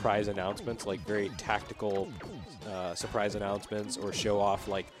few surprise announcements, like very tactical surprise announcements, or show off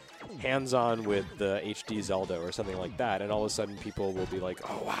like hands-on with the HD Zelda or something like that, and all of a sudden people will be like,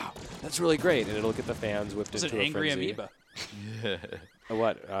 "Oh wow, that's really great," and it'll get the fans whipped It's into an a angry frenzy. amoeba.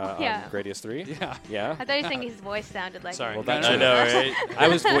 What? Yeah. On Gradius 3? Yeah. Yeah. I thought you were saying his voice sounded like Sorry. him. Well, that's I know, right? I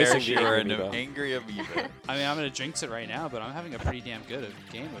was There voicing she the are, angry an amoeba. angry amoeba. I mean, I'm going to jinx it right now, but I'm having a pretty damn good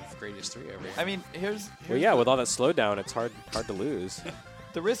game with Gradius 3 over here. I mean, here's Well, yeah, with all that slowdown, it's hard to lose.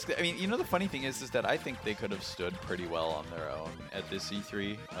 the risk. I mean, you know, the funny thing is that I think they could have stood pretty well on their own at this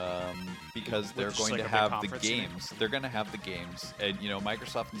E3 because they're just going like to a big have the conference, you mean? games. They're going to have the games, and you know,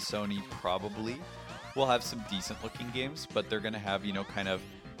 Microsoft and Sony probably will have some decent-looking games, but they're going to have, you know, kind of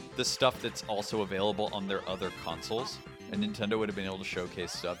the stuff that's also available on their other consoles. And Nintendo would have been able to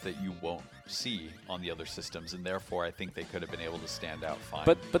showcase stuff that you won't see on the other systems, and therefore I think they could have been able to stand out fine.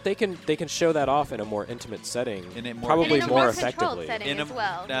 But they can show that off in a more intimate setting, In a more probably And in a more more controlled effectively. setting. in a, as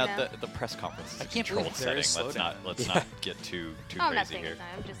well, now, you know? the press conference is I a can't controlled believe there is setting. slowdown. Let's not get too Oh, I'm not crazy saying here. it's not.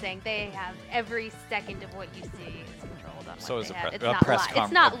 I'm just saying they have every second of what you see is controlled on So what is they a, have. pre- It's a not press live. conference.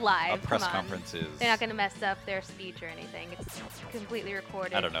 It's not live. A press Come on. conference is. They're not going to mess up their speech or anything. It's completely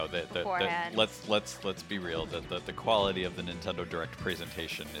recorded. I don't know. beforehand. Let's be real. The quality of the Nintendo Direct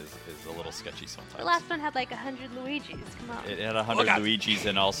presentation is a little sketchy sometimes. The last one had like 100 Luigi's. Come on. It had 100 Luigi's,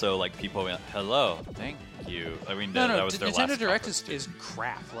 and also like people went, "Hello, thank you." I mean, No, that was their Nintendo last Direct conference, is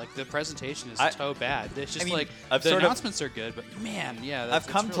crap. Like, the presentation is I- so bad. It's just I mean, like, I've the sort of- announcements are good, but man, yeah. I've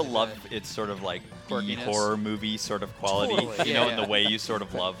come it's to really love bad. its sort of like B Quirkiness. horror movie sort of quality, Totally, you know, yeah, in the yeah. way you sort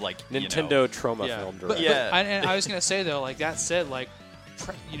of love like you know, Nintendo trauma Yeah. film But, direct. Yeah. and I was gonna say though, like that said, like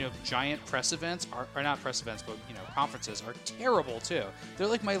giant press events are not press events, but conferences are terrible too. They're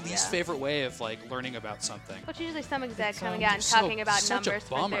like my least Yeah. favorite way of like learning about something. Which is usually some exec It's, coming out and just so- talking about such a numbers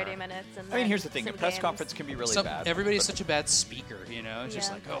for bummer. 30 minutes. And I mean, then here's the thing: a some press games. conference can be really Some- bad. Everybody's but such a bad speaker, It's just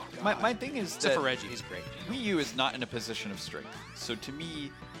Yeah. like, oh god. my thing is Except that for Reggie, he's great. Wii U is not in a position of strength. So to me,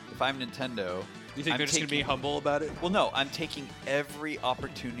 if I'm Nintendo, You think I'm they're just gonna be taking- humble about it? Well, no, I'm taking every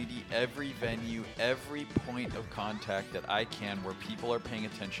opportunity, every venue, every point of contact that I can where people are paying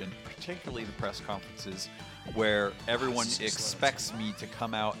attention, particularly the press conferences, where everyone so slow. expects me to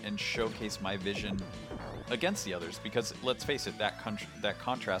come out and showcase my vision against the others. Because let's face it, that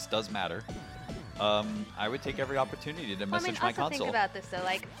contrast does matter. I would take every opportunity to Well, I mean, message my also console. think about this though.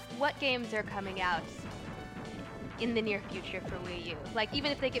 Like, what games are coming out in the near future for Wii U? Like,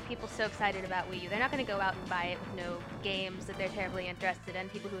 even if they get people so excited about Wii U, they're not going to go out and buy it with no games that they're terribly interested in,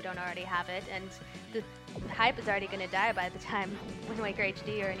 people who don't already have it, and the hype is already going to die by the time Wind Waker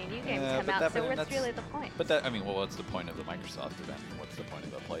HD or any new games Yeah, come but out. that- So but what's that's- really the point? But that, I mean, well, what's the point of the Microsoft event? What's the point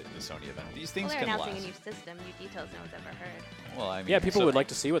of the Sony event? These things Well, they're can announcing last. a new system, new details no one's ever heard. Well, I mean, Yeah, people so- would like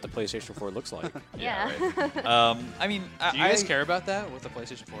to see what the PlayStation 4 looks like. Yeah. Right. I mean, Do you guys care about that? What the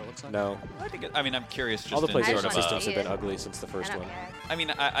PlayStation 4 looks like? No, I think. I mean, I'm curious. Just all the in I sort just PlayStation of, wanna systems see have been it. ugly since the I first don't one. care. I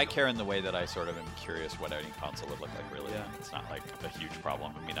mean, I care in the way that I sort of am curious what any console would look like. Really, Yeah. it's not like a huge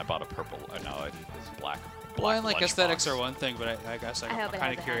problem. I mean, I bought a purple. No, it's black. Well, and like lunchbox. aesthetics are one thing, but I guess I I'm hope it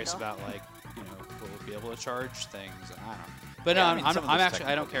kind has of a curious handle. about like will it be able to charge things? And I don't know. But Yeah, no, I mean, I'm some of I'm those actually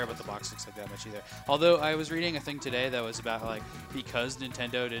I don't technical care about the box looks like that much either. Although I was reading a thing today that was about like because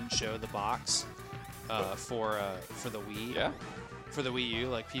Nintendo didn't show the box for the Wii. Yeah. For the Wii U,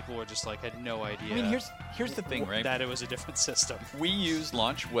 like people were just like had no idea. I mean, here's the thing, right? That it was a different system. Wii U's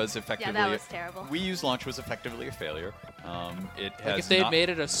launch was effectively. Yeah, that was terrible. Wii U's launch was effectively a failure. It has Like if they had not- made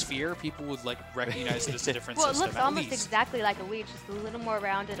it a sphere, people would like recognize it as a different Well, it system. looks at almost least. exactly like a Wii, just a little more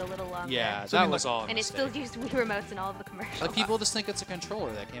rounded, a little longer. Yeah, So, I that mean, was all. a And it mistake. still used Wii remotes in all of the commercials. Like people just think it's a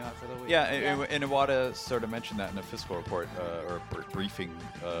controller that came out for the Wii. Yeah, Yeah. and Iwata sort of mentioned that in a fiscal report or briefing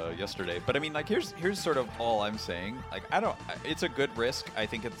yesterday. But I mean, like, here's sort of all I'm saying. Like, it's a good risk. I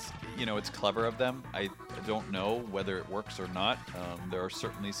think it's it's clever of them. I don't know whether it works or not. There are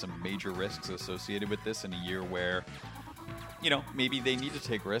certainly some major risks associated with this in a year where maybe they need to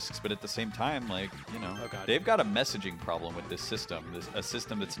take risks, but at the same time, like, Oh, God. they've got a messaging problem with this system. A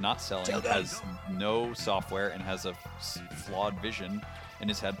system that's not selling, has no software, and has a flawed vision, and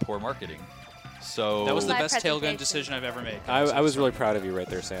has had poor marketing. So That was the Live best tailgun presentation. decision I've ever made. I was really proud of you right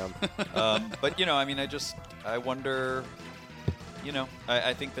there, Sam. but I mean, I wonder.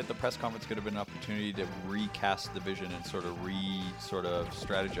 I think that the press conference could have been an opportunity to recast the vision and sort of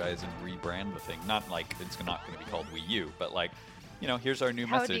strategize and rebrand the thing. Not like it's not going to be called Wii U, but like, here's our new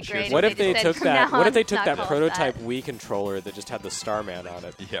That would be message. great. Here's What if they they just took said, that? "From What if now they on, took it's that not called prototype that." Wii controller that just had the Starman on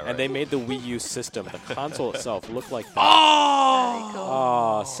it, Yeah, right. and they made the Wii U system, the console itself, look like that? Very cool.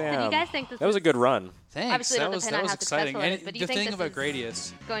 Oh, So Sam, do you guys think this that was a is good run. Thanks. Obviously, that it'll was depend that on was how exciting. successful it And is, but do the you think thing this about is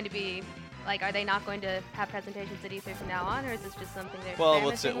Gradius. going to be like, are they not going to have presentations at E3 from now on, or is this just something they're Well,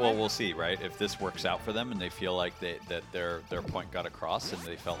 experimenting with? we'll see, right? If this works out for them and they feel like that their point got across and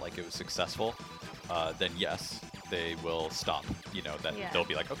they felt like it was successful, then yes, they will stop. Yeah. They'll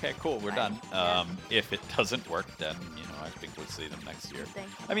be like, okay, cool, we're Right. done. Yeah. If it doesn't work, then I think we'll see them next year. Interesting.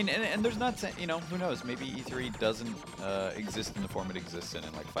 I mean, and there's not, who knows? Maybe E3 doesn't exist in the form it exists in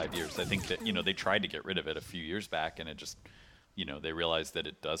like 5 years. I think that they tried to get rid of it a few years back, and it just they realized that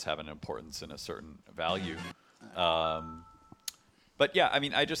it does have an importance and a certain value. But yeah, I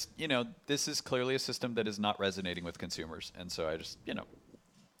mean, I just this is clearly a system that is not resonating with consumers, and so I just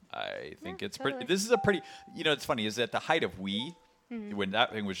I think Yeah, it's pretty. totally. This is a pretty. It's funny is at the height of Wii. Mm-hmm. When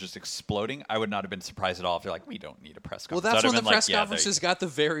that thing was just exploding, I would not have been surprised at all if they're like, we don't need a press Well, conference. that's I'd when have the been press like, yeah, there you conferences go. got the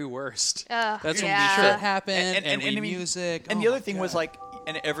very worst. That's when yeah. Wii Fit happened and, I Wii mean, Music. And Oh the other my thing was God. like,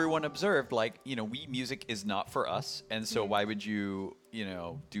 and everyone observed, like, Wii Music is not for us, and so why would you,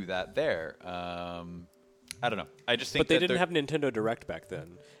 do that there? I don't know. I just think But they that didn't they're- have Nintendo Direct back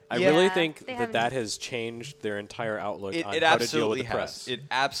then. I Yeah. really think They that haven't- has changed their entire outlook It, on it how to deal absolutely with the has. press. It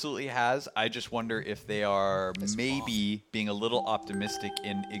absolutely has. I just wonder if they are maybe being a little optimistic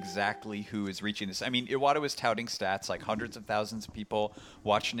in exactly who is reaching this. I mean, Iwata was touting stats like hundreds of thousands of people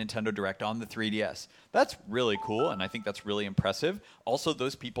watch Nintendo Direct on the 3DS. That's really cool, and I think that's really impressive. Also,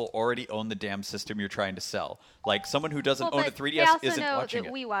 those people already own the damn system you're trying to sell. Like, someone who doesn't Well, own a but 3DS they also isn't know watching that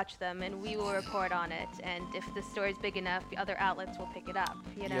it. we watch them and we will report on it, and if the story's big enough, other outlets will pick it up.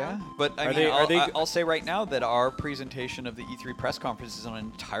 Yeah, but I Are mean, they- are they- I'll say right now that our presentation of the E3 press conference is on an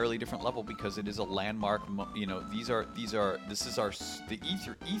entirely different level because it is a landmark. This is the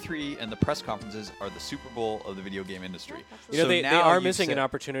E3 and the press conferences are the Super Bowl of the video game industry. You know, So they now are you've missing an said-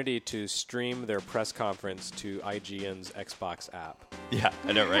 opportunity to stream their press conference to IGN's Xbox app. Yeah,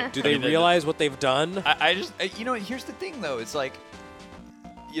 I know, right? Do I they mean, realize what they've done? I just, here's the thing though. It's like,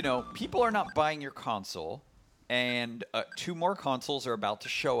 people are not buying your console, and 2 more consoles are about to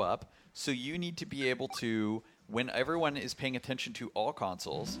show up. So you need to be able to, when everyone is paying attention to all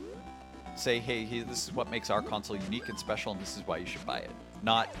consoles, say, hey, this is what makes our console unique and special, and this is why you should buy it.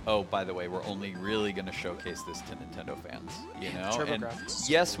 Not, oh, by the way, we're only really going to showcase this to Nintendo fans. And TurboGrafx.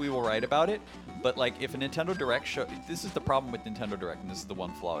 yes, we will write about it, but like if a Nintendo Direct this is the problem with Nintendo Direct, and this is the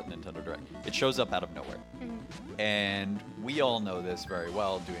one flaw with Nintendo Direct. It shows up out of nowhere. And we all know this very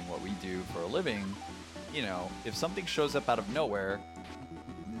well, doing what we do for a living. If something shows up out of nowhere,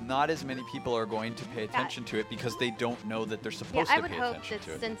 not as many people are going to pay attention to it because they don't know that they're Yeah, supposed I to would pay hope attention that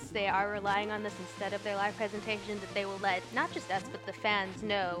to it. since they are relying on this instead of their live presentation, that they will let not just us but the fans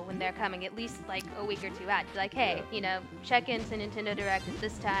know when they're coming, at least like a week or 2 out. Like, hey, check into Nintendo Direct at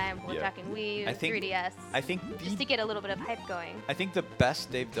this time. We're Yeah. talking Wii U, I think- 3DS. I think just to get a little bit of hype going. I think the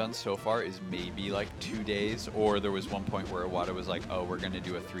best they've done so far is maybe like 2 days, or there was one point where Iwata was like, oh, we're going to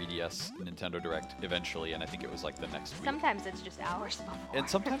do a 3DS Nintendo Direct eventually, and I think it was like the next week. Sometimes it's just hours before. And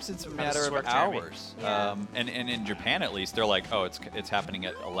sometimes it's a does matter this of work, Jeremy? hours. Yeah. And in Japan, at least, they're like, oh, it's happening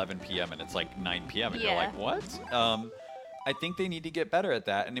at 11 p.m. and it's like 9 p.m. And you're Yeah. like, what? I think they need to get better at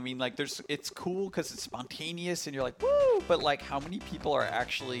that. And I mean, like, it's cool because it's spontaneous and you're like, woo! But like, how many people are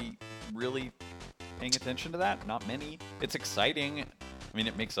actually really paying attention to that? Not many. It's exciting. I mean,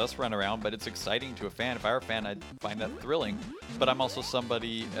 it makes us run around, but it's exciting to a fan. If I were a fan, I'd find that thrilling. But I'm also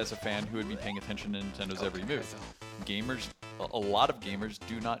somebody, as a fan, who would be paying attention to Nintendo's every move. Gamers, a lot of gamers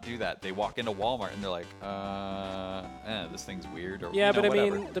do not do that. They walk into Walmart and they're like, this thing's weird. Or, Yeah, but I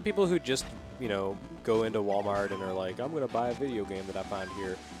whatever. mean, the people who just, go into Walmart and are like, I'm going to buy a video game that I find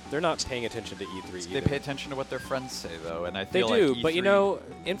here, they're not paying attention to E3 They either. pay attention to what their friends say, though, and I They feel do, like but E3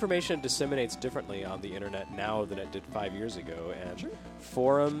 information disseminates differently on the internet now than it did 5 years ago, and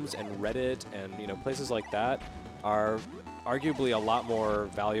forums and Reddit and places like that are arguably a lot more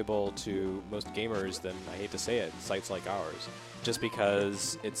valuable to most gamers than, I hate to say it, sites like ours, just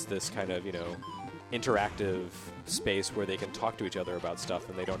because it's this kind of interactive space where they can talk to each other about stuff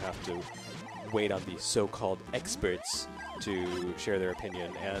and they don't have to wait on the so-called experts to share their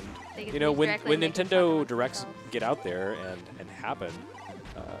opinion. And They get you know, these when directly and they can talk Nintendo amongst Directs themselves. get out there and happen,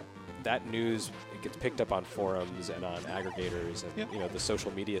 that news it gets picked up on forums and on aggregators and Yep. you know the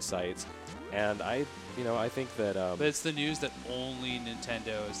social media sites. And I think that But it's the news that only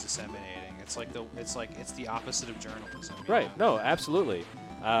Nintendo is disseminating. It's the opposite of journalism. you right. know? No, absolutely.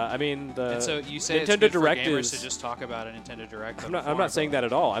 I mean, the And so you say Nintendo it's good Direct for gamers is. to just talk about a Nintendo Direct. I'm not saying that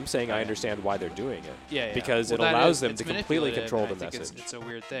at all. I'm saying I Okay. understand why they're doing it. Yeah. Because Well, it that allows is- them it's to completely manipulative, control and the I think message. It's a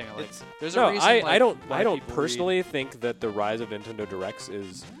weird thing. Like, It's- there's No, a reason. I like, don't. why I don't people personally think that the rise of Nintendo Directs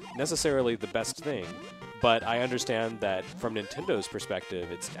is necessarily the best thing, but I understand that from Nintendo's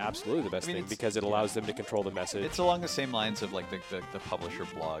perspective, it's absolutely the best I mean, thing it's- because it allows them to control the message. It's along the same lines of like the publisher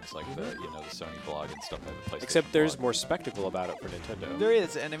blogs, like the the Sony blog and stuff like the PlayStation. Except there's blog. more spectacle about it for Nintendo. There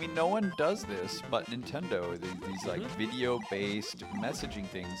is, and I mean, no one does this but Nintendo. These like video-based messaging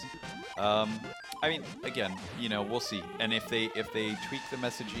things. I mean, again, we'll see. And if they tweak the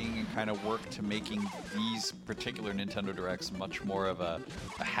messaging and kind of work to making these particular Nintendo Directs much more of a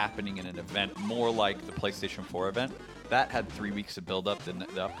happening in an event, more like the PlayStation 4 event. That had 3 weeks of build-up.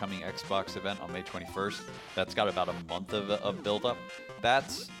 The upcoming Xbox event on May 21st, that's got about a month of build-up.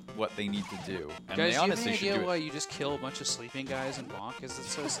 That's what they need to do. And Guys, they do you have honestly any should idea do why it. you just kill a bunch of sleeping guys in Bonk? Because it's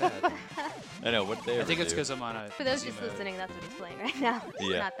so sad. I know, what they I think ever it's do. because I'm on a. For those busy just mode. listening, that's what he's playing right now. It's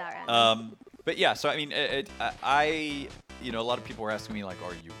Yeah. not that random. But yeah, so I mean, a lot of people were asking me like,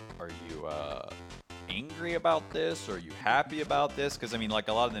 are you angry about this? Or are you happy about this? Because I mean, like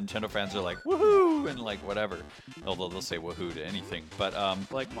a lot of Nintendo fans are like, woohoo, and like whatever. Although they'll say woohoo to anything. But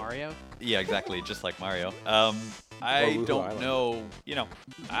Like Mario? yeah, exactly, just like Mario. I Woohoo don't Island. know.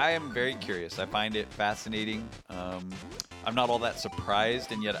 I am very curious. I find it fascinating. I'm not all that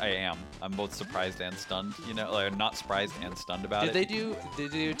surprised, and yet I am. I'm both surprised and stunned. Like, not surprised and stunned about Did it. they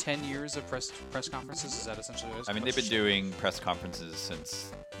do 10 years of press conferences? Is that essentially what it is? I mean, they've been doing press conferences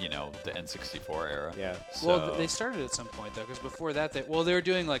since, the N64 era. Yeah. So, Well, they started at some point though, because before that, they were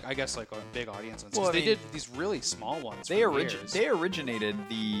doing like I guess like a big audience ones. 'cause Well, I they mean, did these really small ones. they for years. originated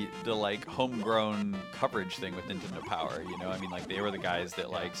the like homegrown coverage thing with Nintendo Power. I mean, like they were the guys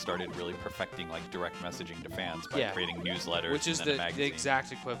that like started really perfecting like direct messaging to fans by Yeah. creating newsletters, which is and then the a magazine.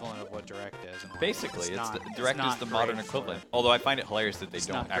 exact equivalent of what Direct is. And Basically, it's not, Direct is not the modern great for- equivalent. Although I find it hilarious that they It's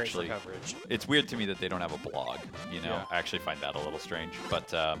don't not great for actually. coverage. It's weird to me that they don't have a blog. Yeah. I actually find that a little strange.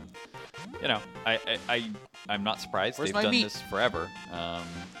 But I'm not surprised. Where's They've my done meat? this forever.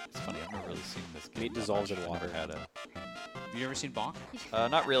 It's funny. I've never really seen this game. Meat that dissolves much. in I've water. never had a. Have you ever seen Bonk?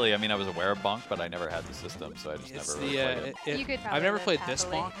 Not really. I mean, I was aware of Bonk, but I never had the system, so I just It's never really the played it. You could I've probably never live played this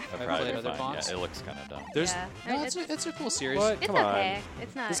happily. Bonk. I've I've tried played it. other Fine. Bonks. Yeah, it looks kind of dumb. There's Yeah. I no, mean, it's a cool series. What? It's Come on. okay.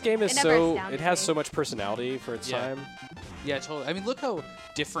 It's not. This game is it never so. astounded It has me. so much personality for its Yeah. time. Yeah, totally. I mean, look how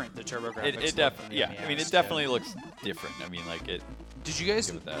different the TurboGrafx. It look from the yeah. I mean, NES, it definitely looks different. I mean, like it. Did you guys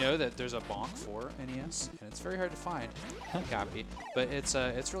Good with that. know that there's a Bonk for NES, and it's very hard to find a copy, but it's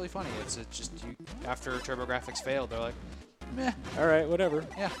really funny. It's just after TurboGrafx failed, they're like, meh, All right, whatever.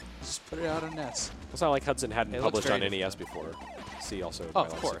 yeah, just put it out on NES. It's not like Hudson hadn't It looks published on very NES before. See also. Oh, My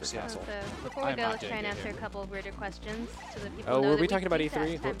of Life course, Secret yeah. So Castle. before we I'm go, not let's try doing and it answer a here. couple of weirder questions so that people Oh, know were that we talking about do that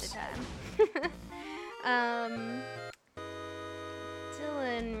E3? time Whoops. to time.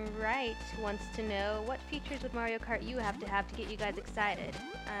 Dylan Wright wants to know what features would Mario Kart U have to get you guys excited.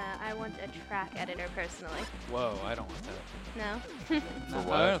 I want a track editor personally. Whoa, I don't want that. No. No,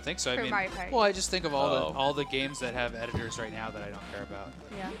 what? I don't think so. I For mean, Mario Kart. well, I just think of Oh. all the games that have editors right now that I don't care about.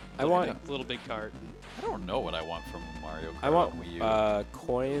 Yeah. I want. Little Big Cart. I don't know what I want from Mario Kart I want on Wii U.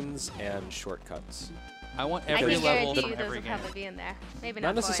 coins and shortcuts. I want I every can level guarantee from you those every will game. probably be in there. Maybe Not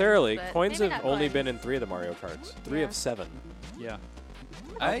not necessarily. Coins, but Coins maybe have not only coins. been in 3 of the Mario Karts. 3 Yeah. of 7. Yeah.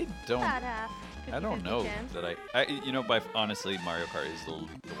 I don't. About half. I don't 50-50 know chance. that by honestly, Mario Kart is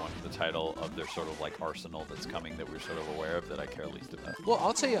the title of their sort of like arsenal that's coming that we're sort of aware of that I care least about. Well,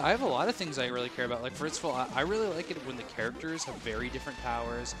 I'll tell you, I have a lot of things I really care about. Like, first of all, I really like it when the characters have very different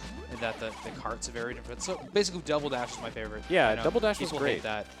powers and that the carts are very different. So basically, Double Dash is my favorite. Yeah, I know Double Dash was people great. hate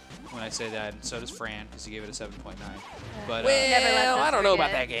that when I say that, and so does Fran because he gave it a 7.9. But Never let us I don't know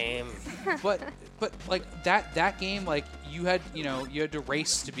about forget. that game. but like that game, like you had to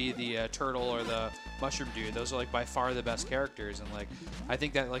race to be the turtle or the mushroom dude. Those are like by far the best characters, and like I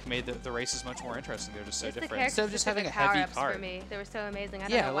think that like made the races much more interesting. They're just so It's the different instead of just having a heavy power-ups cart. for me. They were so amazing. I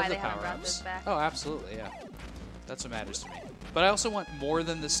don't Yeah, I know love why the they haven't brought power-ups. those back. Oh, absolutely, yeah. That's what matters to me. But I also want more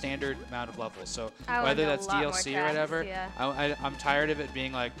than the standard amount of levels. So I whether want a that's lot more DLC or tracks, whatever, yeah. I'm tired of it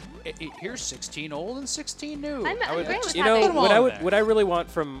being like, here's 16 old and 16 new. I'm I would great just with You put know, them all what in I would there. what I really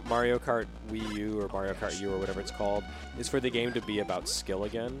want from Mario Kart Wii U or Mario Kart U or whatever it's called is for the game to be about skill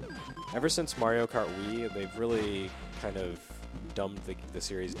again. Ever since Mario Kart Wii, they've really kind of dumbed the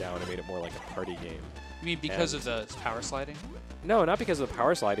series down and made it more like a party game. You mean because of the power sliding? No, not because of the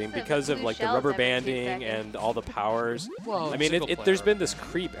power sliding, Because of because of blue like the shells rubber every 2 banding seconds. and all the powers. Well, I mean, single there's player. been this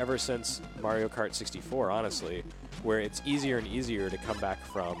creep ever since Mario Kart 64, honestly, where it's easier and easier to come back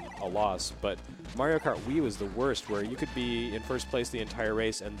from a loss. But Mario Kart Wii was the worst, where you could be in first place the entire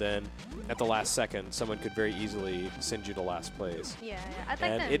race, and then at the last second, someone could very easily send you to last place. Yeah, I'd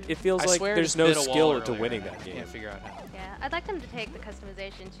like And them. it feels I like swear there's it no hit a skill wall to earlier, winning and that I game. Can't figure out how. Yeah, I'd like them to take the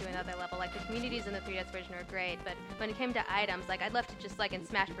customization to another level. Like the communities in the 3DS version are great, but when it came to items, like I'd love to just like in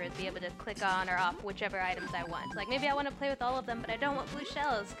Smash Bros. Be able to click on or off whichever items I want. Like maybe I want to play with all of them, but I don't want blue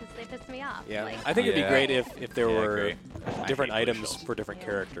shells because they piss me off. Yeah, Like, I think it'd be Yeah. great if there Yeah, were great. I different hate blue items shells. for different Yeah.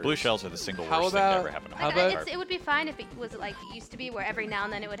 characters. Blue shells are the single How worst thing about- to ever happen to how Mario about- Kart. it would be fine if it was like it used to be, where every now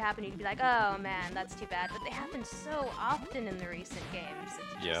and then it would happen. You'd be like, oh man, that's too bad. But they happen so often in the recent games.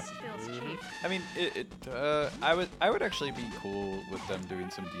 It Yeah. just feels cheap. I mean, I would actually be cool with them doing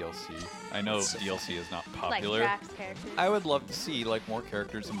some DLC. I know DLC is not popular. Like tracks characters. I would love to see like more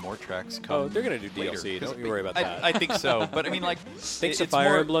characters and more tracks come. Oh, they're gonna do later, DLC. 'cause Don't you worry about that. I think so, but I mean, like, Thanks to it's Fire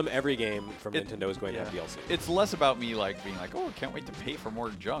more- Emblem, every game from it- Nintendo is going to have yeah. DLC. It's less about me like being like, oh, I can't wait to pay for more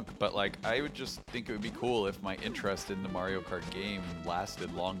junk, but like I would just think it would be cool if my interest in the Mario Kart game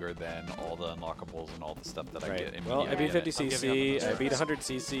lasted longer than all the unlockables and all the stuff that I get. Right. Well, I immediately. beat 50cc, I'm giving up on I beat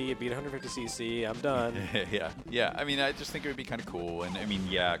 100cc, I beat 150cc, I'm done. yeah. I mean, I just think it would be kind of cool, and I mean,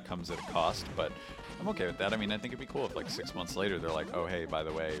 yeah, it comes at a cost, but I'm okay with that. I mean, I think it'd be cool if like 6 months later they're like, oh, hey, by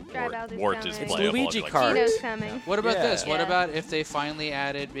the way, Dry Wart, Bowser's Wart coming. is It's playable. Luigi I'd be Kart. Tito's coming. What about Yeah. this? What Yeah. about if they finally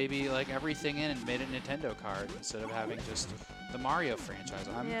added maybe like everything in and made a Nintendo card instead of having just the Mario franchise?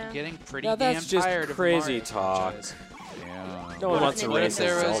 I'm Yeah. getting pretty Now damn that's just tired crazy of the Mario talk. franchise. Yeah. No one What wants if to Nintendo What race if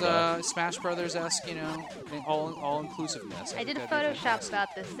there was Zelda. Smash Brothers-esque, all inclusiveness? I did a think that'd be Photoshop fantastic.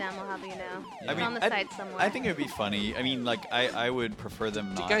 about this, Sam. I'll have you know. I It's mean, on the site somewhere. I think it would be funny. I mean, like, I would prefer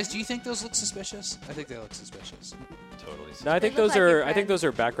them not. Guys, do you think those look suspicious? I think they look suspicious. Totally. No, I think look those like your are. I think friends. those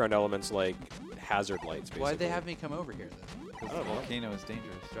are background elements like hazard lights. Basically. Why'd they have me come over here then? Because the volcano is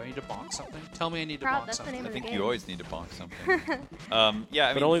dangerous. Do I need to bonk something? Tell me I need to Prob, bonk that's the something. name I of the think game. you always need to bonk something. Yeah,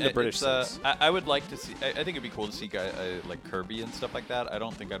 I But mean, only the it- British it's, sense. I would like to see. I think it'd be cool to see like Kirby and stuff like that. I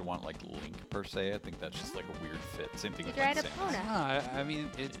don't think I'd want like Link per se. I think that's just like a weird fit. Same thing Did with you like ride a Samus. Pona? No, I mean,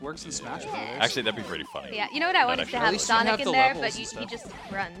 it works in Smash Yeah. Brothers. Actually, that'd be pretty funny. Yeah, you know what I wanted to actually have least you Sonic have in the there, levels but and he stuff. just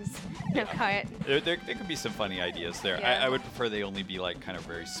runs. No cart. There could be some funny ideas there. Yeah. I would prefer they only be like kind of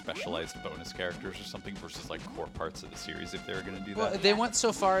very specialized bonus characters or something versus like core parts of the series if they were going to do Well, that. they went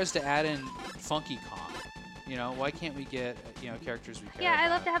so far as to add in Funky Kong. Why can't we get characters we care Yeah, about? I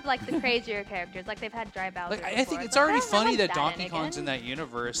love to have like the crazier characters, like they've had Dry Bowser. Like I before. think it's Like, already I funny want that Donkey in Kong's in again. that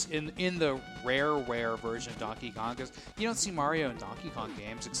universe in the rare version of Donkey Kong, because you don't see Mario and Donkey Kong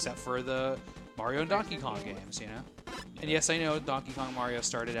games except for the Mario and Donkey Kong games, And yes, I know Donkey Kong and Mario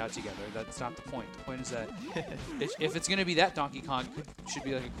started out together. That's not the point. The point is that if it's going to be that Donkey Kong, it should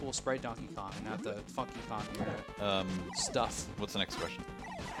be like a cool sprite Donkey Kong, and not the Funky Kong stuff. What's the next question?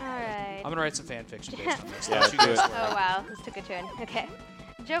 All right. I'm gonna write some fan fiction based on this. Yeah, Don't you do guys it. worry. Oh wow, this took a turn. Okay.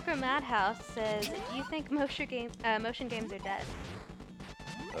 Joker Madhouse says, "Do you think motion games are dead?"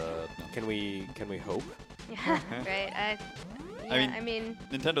 No. Can we hope? Yeah, right. I mean,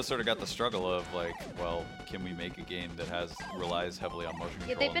 Nintendo sort of got the struggle of like, well, can we make a game that relies heavily on motion control?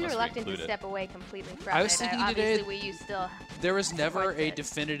 yeah, they've been unless we reluctant to include it? step away completely from I was it. thinking Obviously, today- Wii U still. There was never supports a it.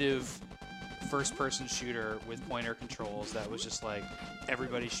 definitive first-person shooter with pointer controls that was just like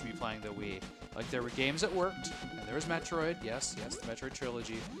everybody should be playing the Wii. Like there were games that worked, and there was Metroid, yes, the Metroid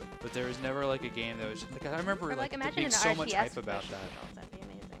trilogy, but there was never like a game that was like I remember Or like there imagine being an so RTS much hype with about motion that. controls. That'd be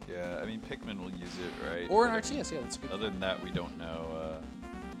amazing. Yeah, I mean Pikmin will use it, right? Or an But, RTS, yeah, that's good. Other than that, we don't know.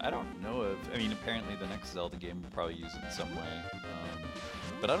 I don't know of. I mean, apparently the next Zelda game will probably use it in some way,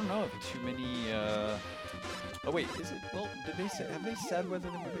 but I don't know if too many. Oh wait, is it? Well, have they said whether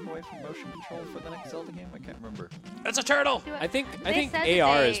they're moving away from motion control for the next Zelda game? I can't remember. That's a turtle. Do it- I think They said that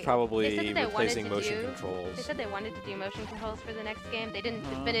AR is they- probably they said that they wanted replacing to motion do- controls. They said they wanted to do motion controls for the next game. They didn't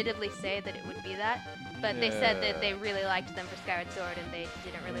definitively say that it would be that, but they said that they really liked them for Skyward Sword, and they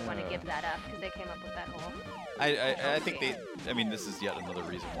didn't really want to give that up because they came up with that whole. I think they. I mean, this is yet another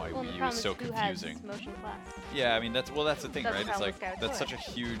reason why Well, the Wii U problem is so who confusing. has Motion Plus. Yeah, I mean that's the thing, That's right? the It's problem like with Skyward that's such a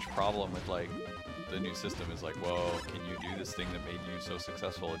Sword. huge problem with like the new system is like, well, can you do this thing that made you so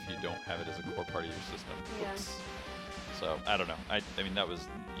successful if you don't have it as a core part of your system? Yeah. Oops. So I don't know. I mean, that was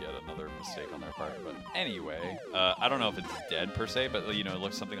yet another mistake on their part. But anyway, I don't know if it's dead per se, but it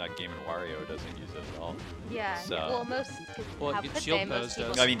looks something like Game & Wario doesn't use it at all. Yeah. So- Well, Well, how could Shield they? Pose Most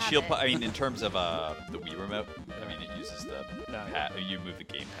people does. I mean, have Shield. it. I mean, in terms of the Wii remote, I mean, it uses the No. pad. You move the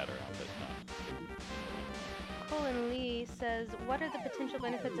gamepad around, but Colin Lee says, what are the potential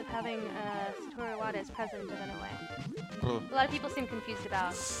benefits of having Satoru Iwata as president of NOA? A lot of people seem confused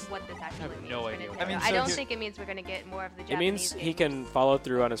about what this actually means. no for idea. Nintendo. I mean, I so don't here- think it means we're going to get more of the It Japanese means he games can follow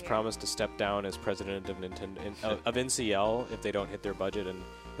through on his here. promise to step down as president of of NCL if they don't hit their budget, and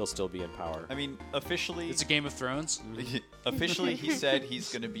he'll still be in power. I mean, officially, It's a Game of Thrones. officially, he said he's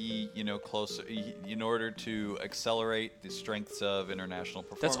going to be, closer in order to accelerate the strengths of international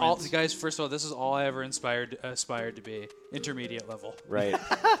performance. That's all, guys. First of all, this is all I ever aspired to be. Intermediate level. Right?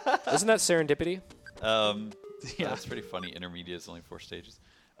 Isn't that serendipity? Yeah. That's pretty funny. Intermediate is only 4 stages.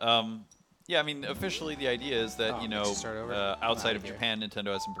 Yeah, I mean, officially the idea is that, Oh, start over? outside I'm of outta here. Japan,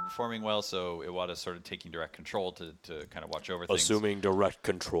 Nintendo hasn't been performing well, so Iwata's sort of taking direct control to kind of watch over things. Assuming direct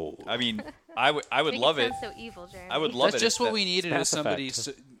control. I mean, I would Make love it. sound so evil, Jeremy. I would love That's it. just if what that- we needed Mass is somebody,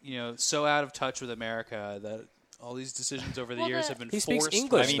 Effect. so out of touch with America that all these decisions over the Well, years the- have been He speaks forced.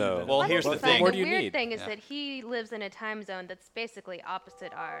 English, I mean, though. well, Well, here's that's the fine. thing. More The do you weird need? thing is Yeah. that he lives in a time zone that's basically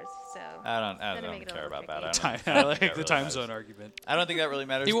opposite ours. So I Gonna don't make it a care little about that. tricky. I don't I like think that the really time matters. zone argument. I don't think that really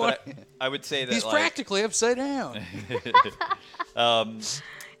matters. He But won- I would say that He's like, practically upside down. it's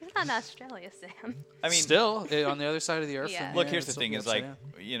not Australia, Sam. I mean, Still on the other side of the earth. Yeah. from look, here, here's the it's thing: is upside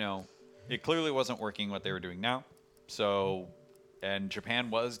like down. it clearly wasn't working what they were doing now. So, and Japan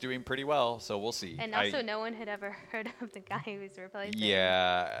was doing pretty well. So we'll see. And also, no one had ever heard of the guy who was replacing.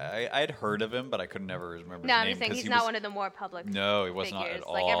 Yeah, I'd heard of him, but I could never remember No, his I'm name. just saying 'cause he's he not was- one of the more public. No, he was figures. not at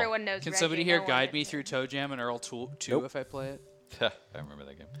all. Like everyone knows. Can Reggie, somebody here no one guide is- me through Toe Jam and Earl 2 Nope. if I play it? I remember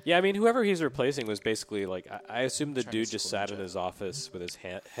that game. Yeah, I mean, whoever he's replacing was basically like, I assume the Trying to dude just school sat in ninja. his office with his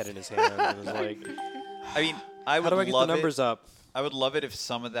head in his hand and was like, I mean, I would how do I get the love numbers it. up? I would love it if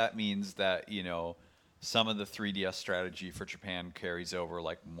some of that means that some of the 3DS strategy for Japan carries over,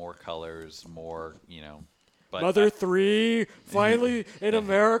 like more colors, more But Mother 3, finally in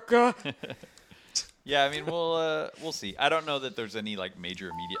America. yeah, I mean, we'll see. I don't know that there's any like major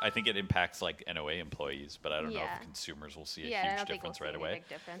immediate. I think it impacts like NOA employees, but I don't know Yeah. if consumers will see a Yeah, I huge don't think we'll difference see right any away. big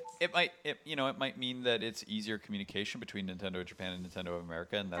difference. It might mean that it's easier communication between Nintendo of Japan and Nintendo of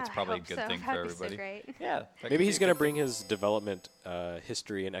America, and that's I probably a hope good so. thing for That'd be so everybody. great. Yeah, that could Maybe be he's a going to good bring his development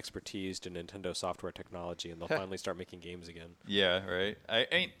history and expertise to Nintendo software technology, and they'll finally start making games again. thing. Yeah, right. I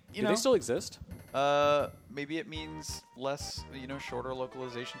ain't. Do they still exist? Maybe it means less, shorter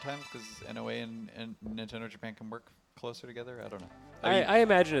localization times because NOA and Nintendo Japan can work closer together. I don't know. I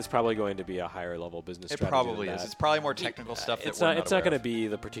imagine it's probably going to be a higher level business It strategy. probably than is. that. It's probably more technical stuff that It's we're not. not It's not aware going to of. be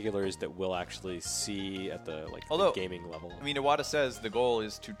the particulars that we'll actually see at the Although, the gaming level. I mean, Iwata says the goal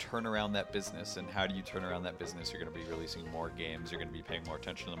is to turn around that business, and how do you turn around that business? You're going to be releasing more games. You're going to be paying more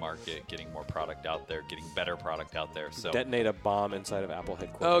attention to the market, getting more product out there, getting better product out there. So Detonate a bomb inside of Apple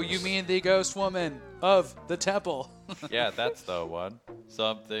headquarters. Oh, you mean the ghost woman of the temple? yeah, that's the one.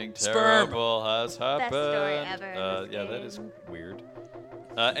 Something Sperm. terrible has happened. story ever in this Yeah, that is game. weird.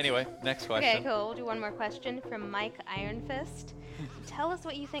 Anyway, next question. Okay, cool. We'll do one more question from Mike Ironfist. Tell us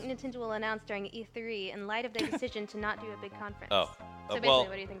what you think Nintendo will announce during E3 in light of their decision to not do a big conference. Oh, So basically, well,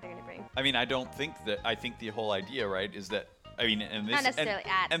 what do you think they're going to bring? I mean, I don't think that. I think the whole idea, right, is that. I mean, and this Not necessarily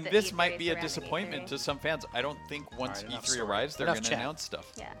at and the this E3, might be a surrounding disappointment E3. to some fans. I don't think once All right, enough E3 story. arrives, they're Enough going to chat. announce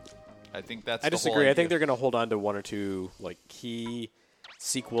stuff. Yeah. I think that's. I the whole disagree. I think idea. they're going to hold on to one or two like key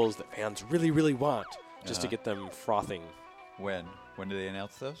sequels that fans really, really want, just to get them frothing. When do they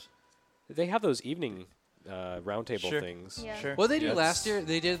announce those? They have those evening roundtable Sure. things. Yeah. Sure. What they did Yeah, last year,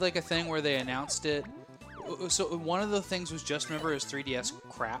 they did like a thing where they announced it. So one of the things was just remember is 3DS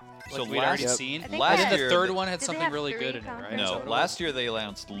crap. Like So we'd last- already Yep. seen. I think Last And then year, the third the- one had Did they something have really 3 good in it, right? conferences? Is that No, what it last was? year they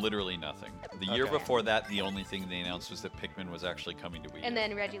announced literally nothing. The year Okay. before that, the only thing they announced was that Pikmin was actually coming to Wii U. And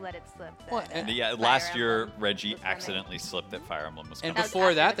then Reggie let it slip. that, What? And Yeah, Fire last year Emblem Reggie was coming. accidentally slipped that Fire Emblem was And coming. was before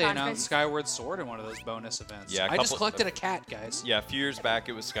after that, the they conference. announced Skyward Sword in one of those bonus events. Yeah, a I just couple- collected a cat, guys. Yeah, a few years back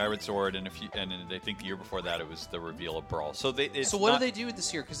it was Skyward Sword, and I think the year before that it was the reveal of Brawl. So So what did they do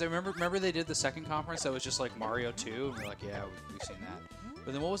this year? Because I remember they did the second conference that was just like Mario 2, and we're like, yeah, we've seen that.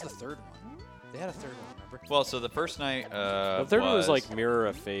 But then what was the third one? They had a third one, remember? Well, so the first night. The third one was like Mirror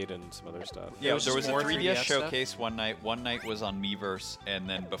of Fate and some other stuff. Yeah, was there was just a more 3DS 3DS stuff? showcase one night. One night was on Miiverse, and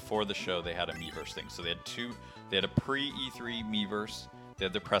then before the show they had a Miiverse thing. So they had two. They had a pre-E3 Miiverse. They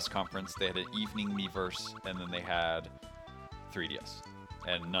had the press conference. They had an evening Miiverse, and then they had 3DS.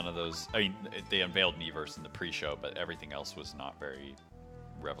 and none of those. I mean, they unveiled Miiverse in the pre-show, but everything else was not very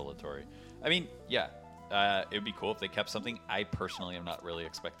revelatory. I mean, yeah. It would be cool if they kept something. I personally am not really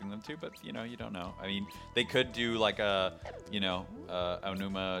expecting them to, but you don't know. I mean, they could do like a,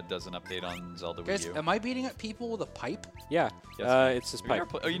 Aonuma does an update on Zelda Guys, Wii U. am I beating up people with a pipe? Yeah, Yes. it's his Have you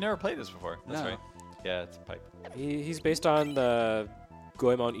pipe. never you never played this before? That's No. right. Yeah, it's a pipe. He's based on the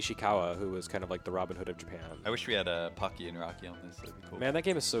Goemon Ishikawa, who was kind of like the Robin Hood of Japan. I wish we had a Pocky and Rocky on this. That'd be cool. Man, that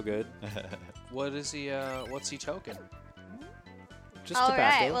game is so good. What is he? What's he token? Just All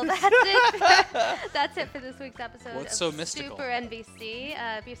tobacco. right, well that's it. That's it for this week's episode What's of so mystical? Super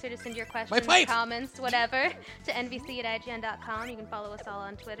NVC. Be sure to send your questions, pipe! comments, whatever, to nvc@ign.com. You can follow us all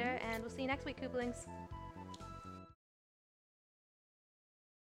on Twitter, and we'll see you next week, Kooplings.